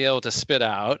class to be able to spit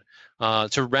out.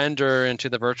 to render into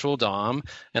the virtual DOM,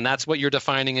 and that's what you're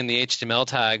defining in the HTML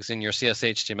tags in your CS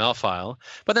HTML file.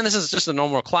 But then this is just a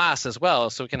normal class as well,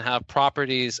 so it can have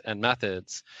properties and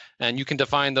methods, and you can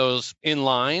define those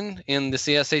inline in the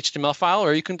CS HTML file,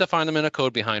 or you can define them in a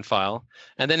code behind file.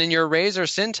 And then in your Razor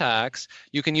syntax,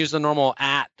 you can use the normal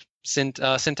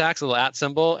syntax, a little at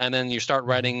symbol, and then you start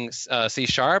writing C#,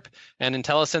 and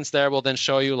IntelliSense there will then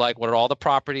show you like what are all the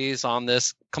properties on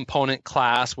this component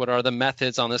class, what are the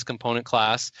methods on this component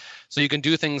class. So you can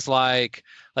do things like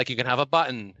you can have a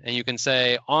button and you can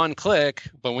say on click,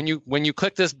 but when you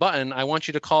click this button, I want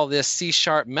you to call this C#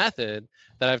 method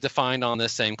that I've defined on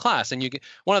this same class. And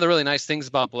one of the really nice things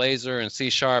about Blazor and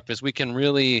C# is we can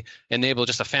really enable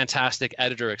just a fantastic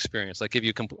editor experience, like give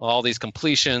you all these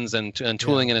completions and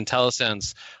tooling in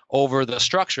IntelliSense over the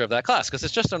structure of that class, because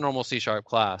it's just a normal C#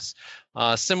 class.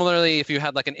 Similarly, if you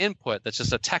had like an input that's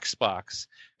just a text box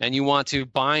and you want to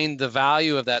bind the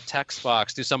value of that text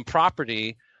box to some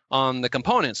property on the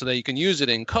component so that you can use it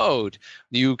in code,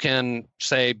 you can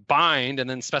say bind and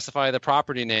then specify the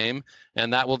property name,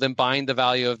 and that will then bind the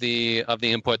value of the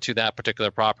input to that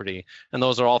particular property. And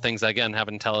those are all things that, again, have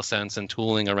IntelliSense and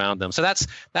tooling around them. So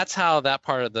that's how that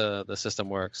part of the system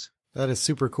works. That is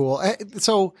super cool.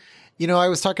 So, I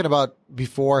was talking about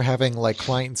before having like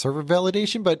client and server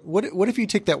validation, but what if you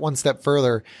take that one step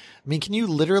further? I mean, can you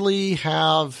literally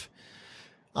have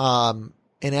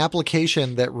an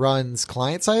application that runs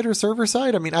client side or server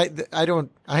side? I mean, I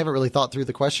haven't really thought through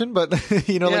the question, but like,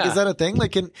 is that a thing?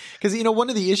 Like, because one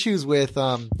of the issues with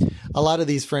a lot of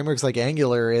these frameworks like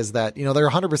Angular is that they're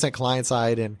 100% client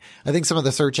side, and I think some of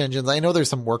the search engines, I know there's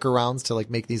some workarounds to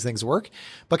like make these things work,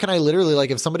 but can I literally,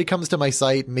 like, if somebody comes to my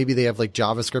site, maybe they have like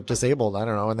JavaScript disabled, I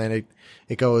don't know, and then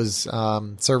it goes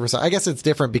server side. I guess it's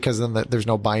different because then there's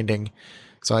no binding.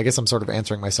 So I guess I'm sort of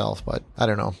answering myself, but I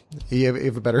don't know. You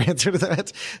have a better answer to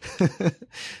that?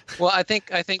 Well, I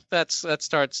think that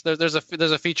starts. There's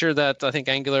a feature that I think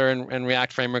Angular and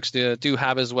React frameworks do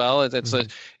have as well.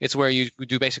 It's where you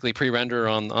do basically pre-render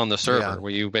on the server,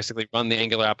 where you basically run the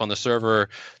Angular app on the server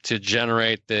to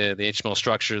generate the HTML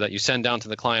structure that you send down to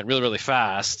the client really, really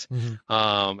fast.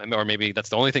 Or maybe that's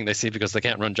the only thing they see because they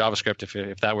can't run JavaScript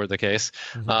if that were the case.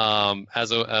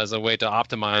 As a way to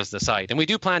optimize the site, and we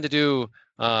do plan to do.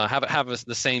 Have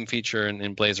the same feature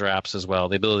in Blazor apps as well,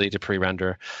 the ability to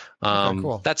pre-render.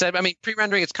 Cool. That's it. I mean,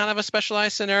 pre-rendering, it's kind of a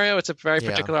specialized scenario. It's a very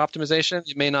particular optimization.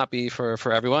 It may not be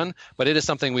for everyone, but it is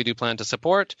something we do plan to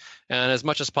support. And as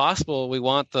much as possible, we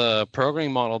want the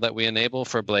programming model that we enable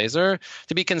for Blazor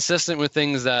to be consistent with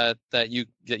things that you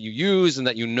use and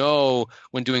that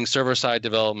when doing server-side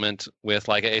development with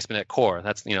like ASP.NET Core.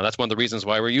 That's one of the reasons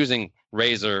why we're using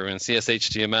Razor and CS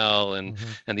HTML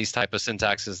and these type of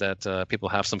syntaxes that people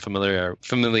have some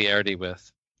familiarity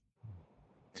with.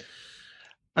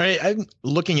 All right, I'm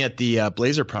looking at the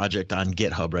Blazor project on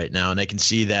GitHub right now, and I can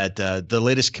see that the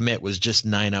latest commit was just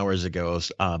 9 hours ago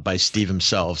by Steve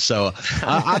himself. So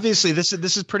obviously, this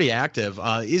is pretty active.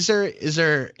 Is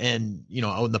there, and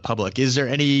out in the public, is there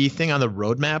anything on the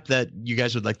roadmap that you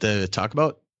guys would like to talk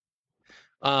about?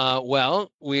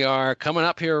 Well, we are coming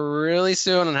up here really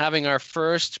soon and having our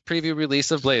first preview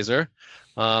release of Blazor.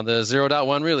 The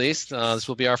 0.1 release. This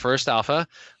will be our first alpha.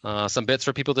 Some bits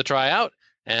for people to try out.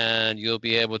 And you'll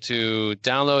be able to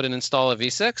download and install a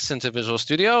V6 into Visual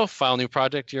Studio, file new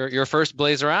project, your first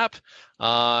Blazor app,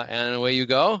 and away you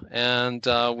go. And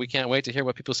we can't wait to hear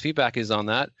what people's feedback is on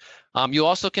that. You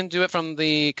also can do it from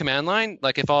the command line.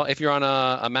 Like if you're on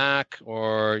a Mac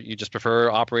or you just prefer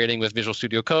operating with Visual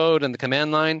Studio Code and the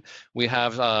command line, we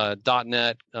have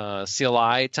 .NET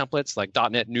CLI templates like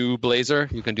 .NET New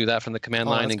Blazor. You can do that from the command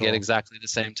line and get exactly the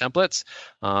same templates.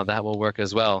 That will work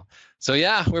as well. So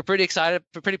yeah, we're pretty excited,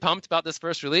 we're pretty pumped about this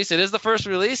first release. It is the first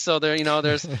release, so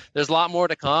there's a lot more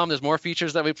to come. There's more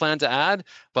features that we plan to add,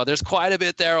 but there's quite a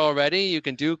bit there already. You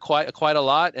can do quite a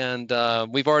lot, and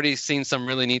we've already seen some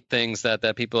really neat things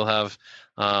that people have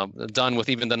done with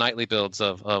even the nightly builds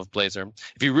of Blazor.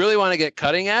 If you really want to get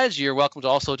cutting edge, you're welcome to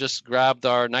also just grab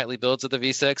our nightly builds of the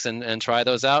V6 and try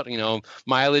those out.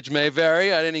 Mileage may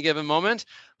vary at any given moment.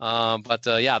 But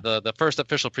the first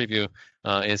official preview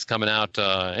is coming out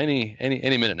any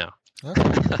minute now.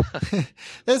 Okay.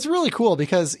 That's really cool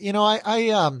because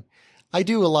I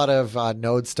do a lot of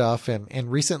Node stuff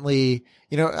and recently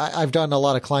I've done a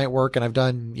lot of client work and I've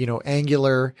done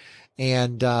Angular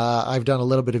and I've done a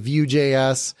little bit of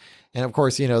Vue.js. And of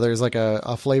course, there's like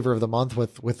a flavor of the month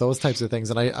with those types of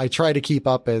things. And I try to keep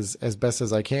up as best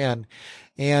as I can.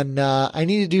 And I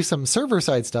need to do some server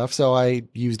side stuff. So I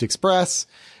used Express,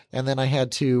 and then I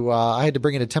had to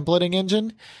bring in a templating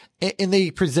engine, and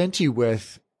they present you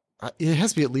with it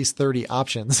has to be at least 30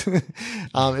 options.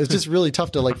 It's just really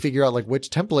tough to like figure out like which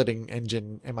templating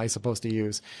engine am I supposed to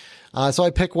use. So I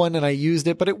picked one and I used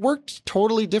it, but it worked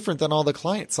totally different than all the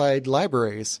client side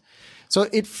libraries. So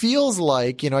it feels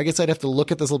like, I guess I'd have to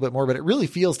look at this a little bit more, but it really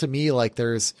feels to me like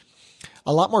there's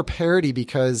a lot more parity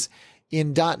because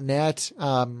in .NET,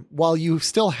 while you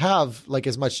still have like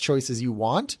as much choice as you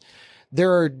want,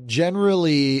 there are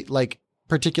generally like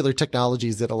particular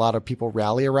technologies that a lot of people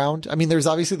rally around. I mean, there's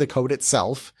obviously the code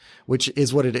itself, which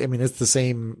is what it's the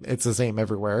same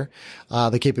everywhere.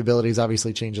 The capabilities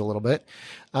obviously change a little bit.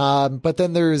 But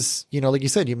then there's, like you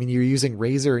said, you're using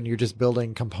Razor and you're just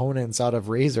building components out of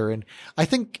Razor. And I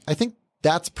think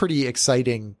that's pretty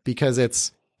exciting because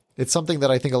it's something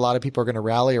that I think a lot of people are going to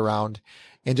rally around,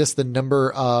 and just the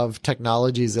number of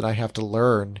technologies that I have to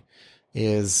learn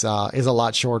is a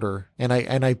lot shorter. And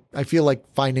I feel like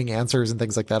finding answers and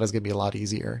things like that is going to be a lot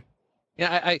easier.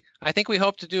 Yeah, I think we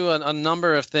hope to do a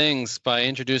number of things by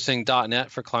introducing .NET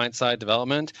for client-side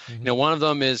development. Mm-hmm. One of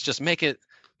them is just make it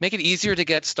easier to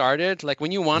get started. Like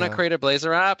when you want to create a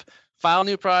Blazor app, file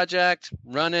new project,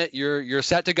 run it, you're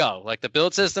set to go. Like the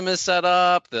build system is set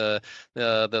up, the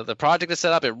project is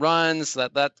set up, it runs.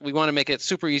 That we want to make it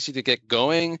super easy to get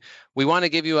going. We want to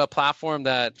give you a platform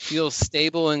that feels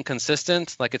stable and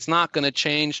consistent. Like it's not going to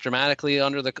change dramatically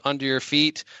under your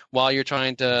feet while you're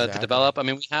trying to develop. I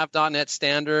mean, we have .NET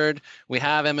Standard, we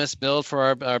have MS Build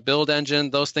for our build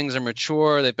engine. Those things are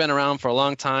mature. They've been around for a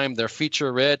long time. They're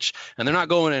feature rich, and they're not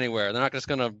going anywhere. They're not just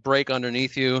going to break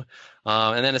underneath you.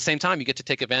 And then at the same time, you get to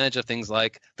take advantage of things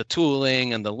like the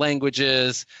tooling and the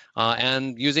languages,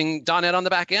 and using .NET on the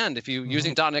back end. If you're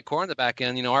using .NET Core on the back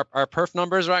end, our perf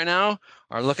numbers right now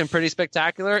are looking pretty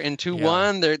spectacular. In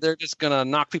 2.1, they're just gonna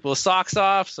knock people's socks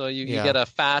off. So you get a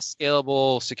fast,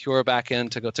 scalable, secure back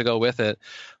end to go with it.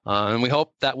 And we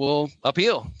hope that will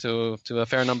appeal to a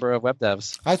fair number of web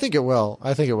devs. I think it will.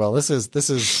 This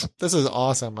is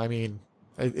awesome. I mean,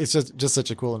 it's just such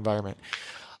a cool environment.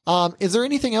 Is there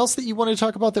anything else that you want to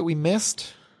talk about that we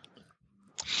missed?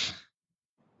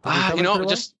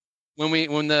 Just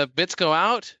when the bits go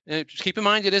out, just keep in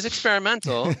mind it is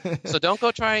experimental. So don't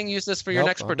go try and use this for your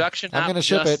next production app. I'm going to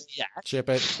ship it. Yet. Ship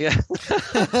it. Yeah.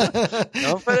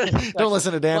 Don't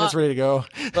listen to Dan. It's ready to go.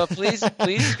 But please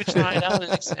try it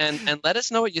out and let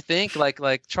us know what you think.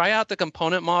 Like try out the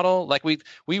component model. Like we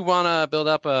want to build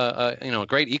up a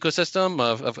great ecosystem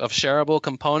of shareable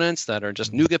components that are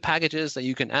just NuGet packages that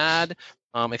you can add.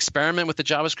 Experiment with the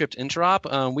JavaScript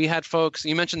interop. We had folks,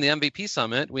 you mentioned the MVP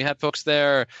Summit. We had folks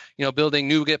there, building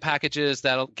NuGet packages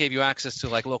that gave you access to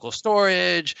like local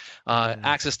storage,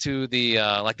 access to the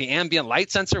ambient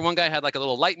light sensor. One guy had like a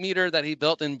little light meter that he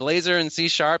built in Blazor and C#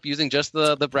 using just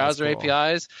the browser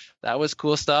APIs. That was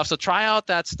cool stuff. So try out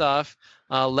that stuff.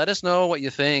 Let us know what you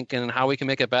think and how we can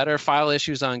make it better. File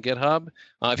issues on GitHub.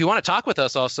 If you want to talk with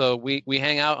us, also we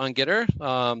hang out on Gitter,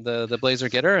 the Blazor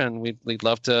Gitter, and we'd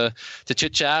love to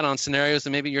chit chat on scenarios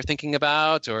that maybe you're thinking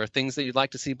about or things that you'd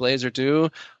like to see Blazor do.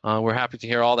 We're happy to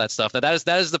hear all that stuff. Now that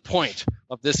is the point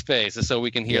of this phase, is so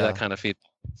we can hear that kind of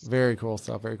feedback. Very cool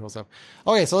stuff.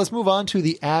 Okay, so let's move on to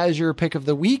the Azure pick of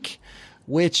the week,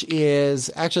 which is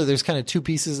actually there's kind of two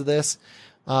pieces of this.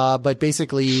 But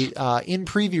basically, in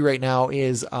preview right now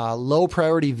is low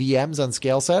priority VMs on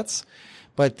scale sets.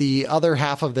 But the other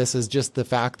half of this is just the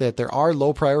fact that there are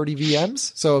low priority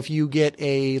VMs. So if you get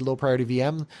a low priority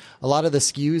VM, a lot of the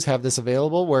SKUs have this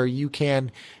available where you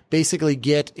can basically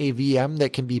get a VM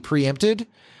that can be preempted.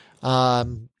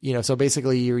 So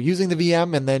basically you're using the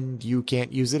VM and then you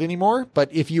can't use it anymore.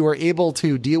 But if you are able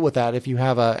to deal with that, if you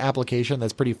have an application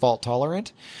that's pretty fault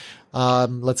tolerant,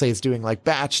 let's say it's doing like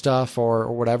batch stuff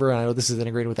or whatever. And I know this is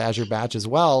integrated with Azure Batch as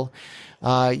well.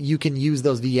 You can use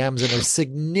those VMs and there's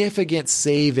significant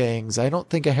savings. I don't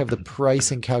think I have the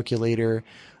pricing calculator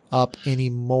up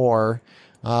anymore.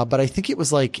 But I think it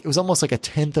was almost like a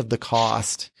tenth of the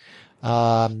cost.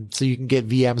 So you can get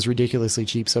VMs ridiculously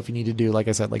cheap. So if you need to do, like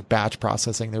I said, like batch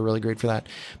processing, they're really great for that.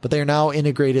 But they're now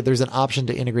integrated. There's an option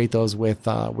to integrate those with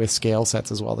scale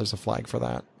sets as well. There's a flag for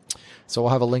that. So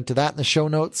we'll have a link to that in the show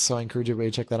notes. So I encourage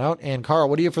everybody to check that out. And Carl,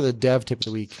 what do you have for the dev tip of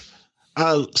the week?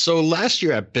 So last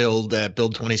year at Build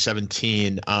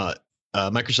 2017,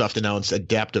 Microsoft announced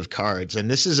adaptive cards,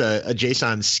 and this is a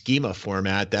JSON schema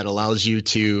format that allows you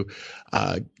to,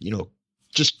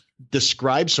 just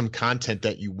describe some content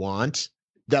that you want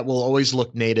that will always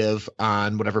look native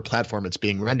on whatever platform it's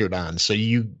being rendered on. So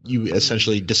you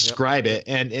essentially describe it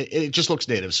and it just looks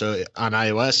native. So on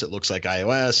iOS, it looks like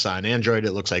iOS. On Android,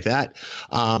 it looks like that.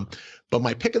 But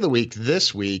my pick of the week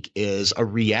this week is a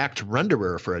React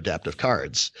renderer for adaptive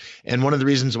cards. And one of the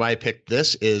reasons why I picked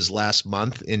this is last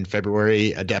month in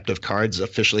February, adaptive cards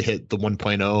officially hit the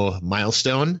 1.0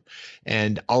 milestone.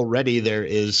 And already there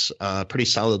is a pretty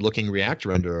solid looking React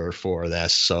renderer for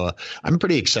this. So I'm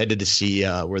pretty excited to see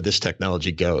where this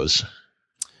technology goes.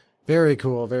 Very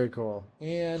cool. Very cool.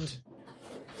 And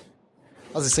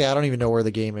I was gonna say, I don't even know where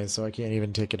the game is, so I can't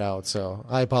even take it out. So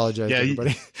I apologize,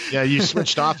 everybody. Yeah, you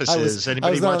switched offices.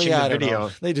 Anybody watching the video?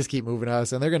 They just keep moving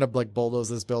us, and they're gonna like bulldoze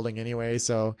this building anyway.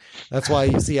 So that's why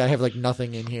you see I have like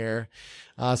nothing in here.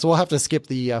 So we'll have to skip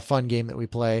the fun game that we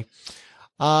play.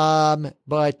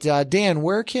 But Dan,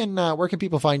 where can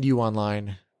people find you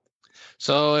online?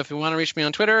 So if you want to reach me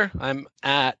on Twitter, I'm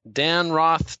at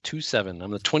DanRoth27.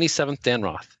 I'm the 27th Dan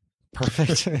Roth.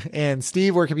 Perfect. And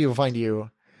Steve, where can people find you?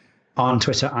 On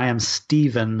Twitter, I am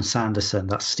Steven Sanderson.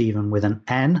 That's Steven with an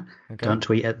N. Okay. Don't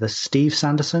tweet at the Steve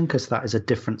Sanderson because that is a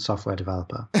different software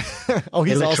developer. Oh,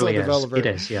 he's also a developer. It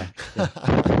is, yeah.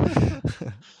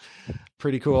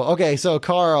 Pretty cool. Okay, so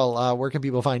Carl, where can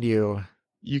people find you?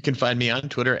 You can find me on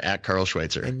Twitter at Carl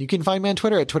Schweitzer. And you can find me on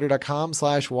Twitter at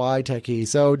twitter.com/ytechie.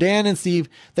 So Dan and Steve,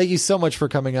 thank you so much for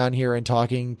coming on here and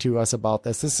talking to us about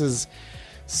this. This is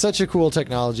such a cool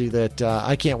technology that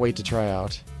I can't wait to try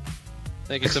out.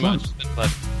 Thank you so much. It's been a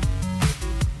pleasure.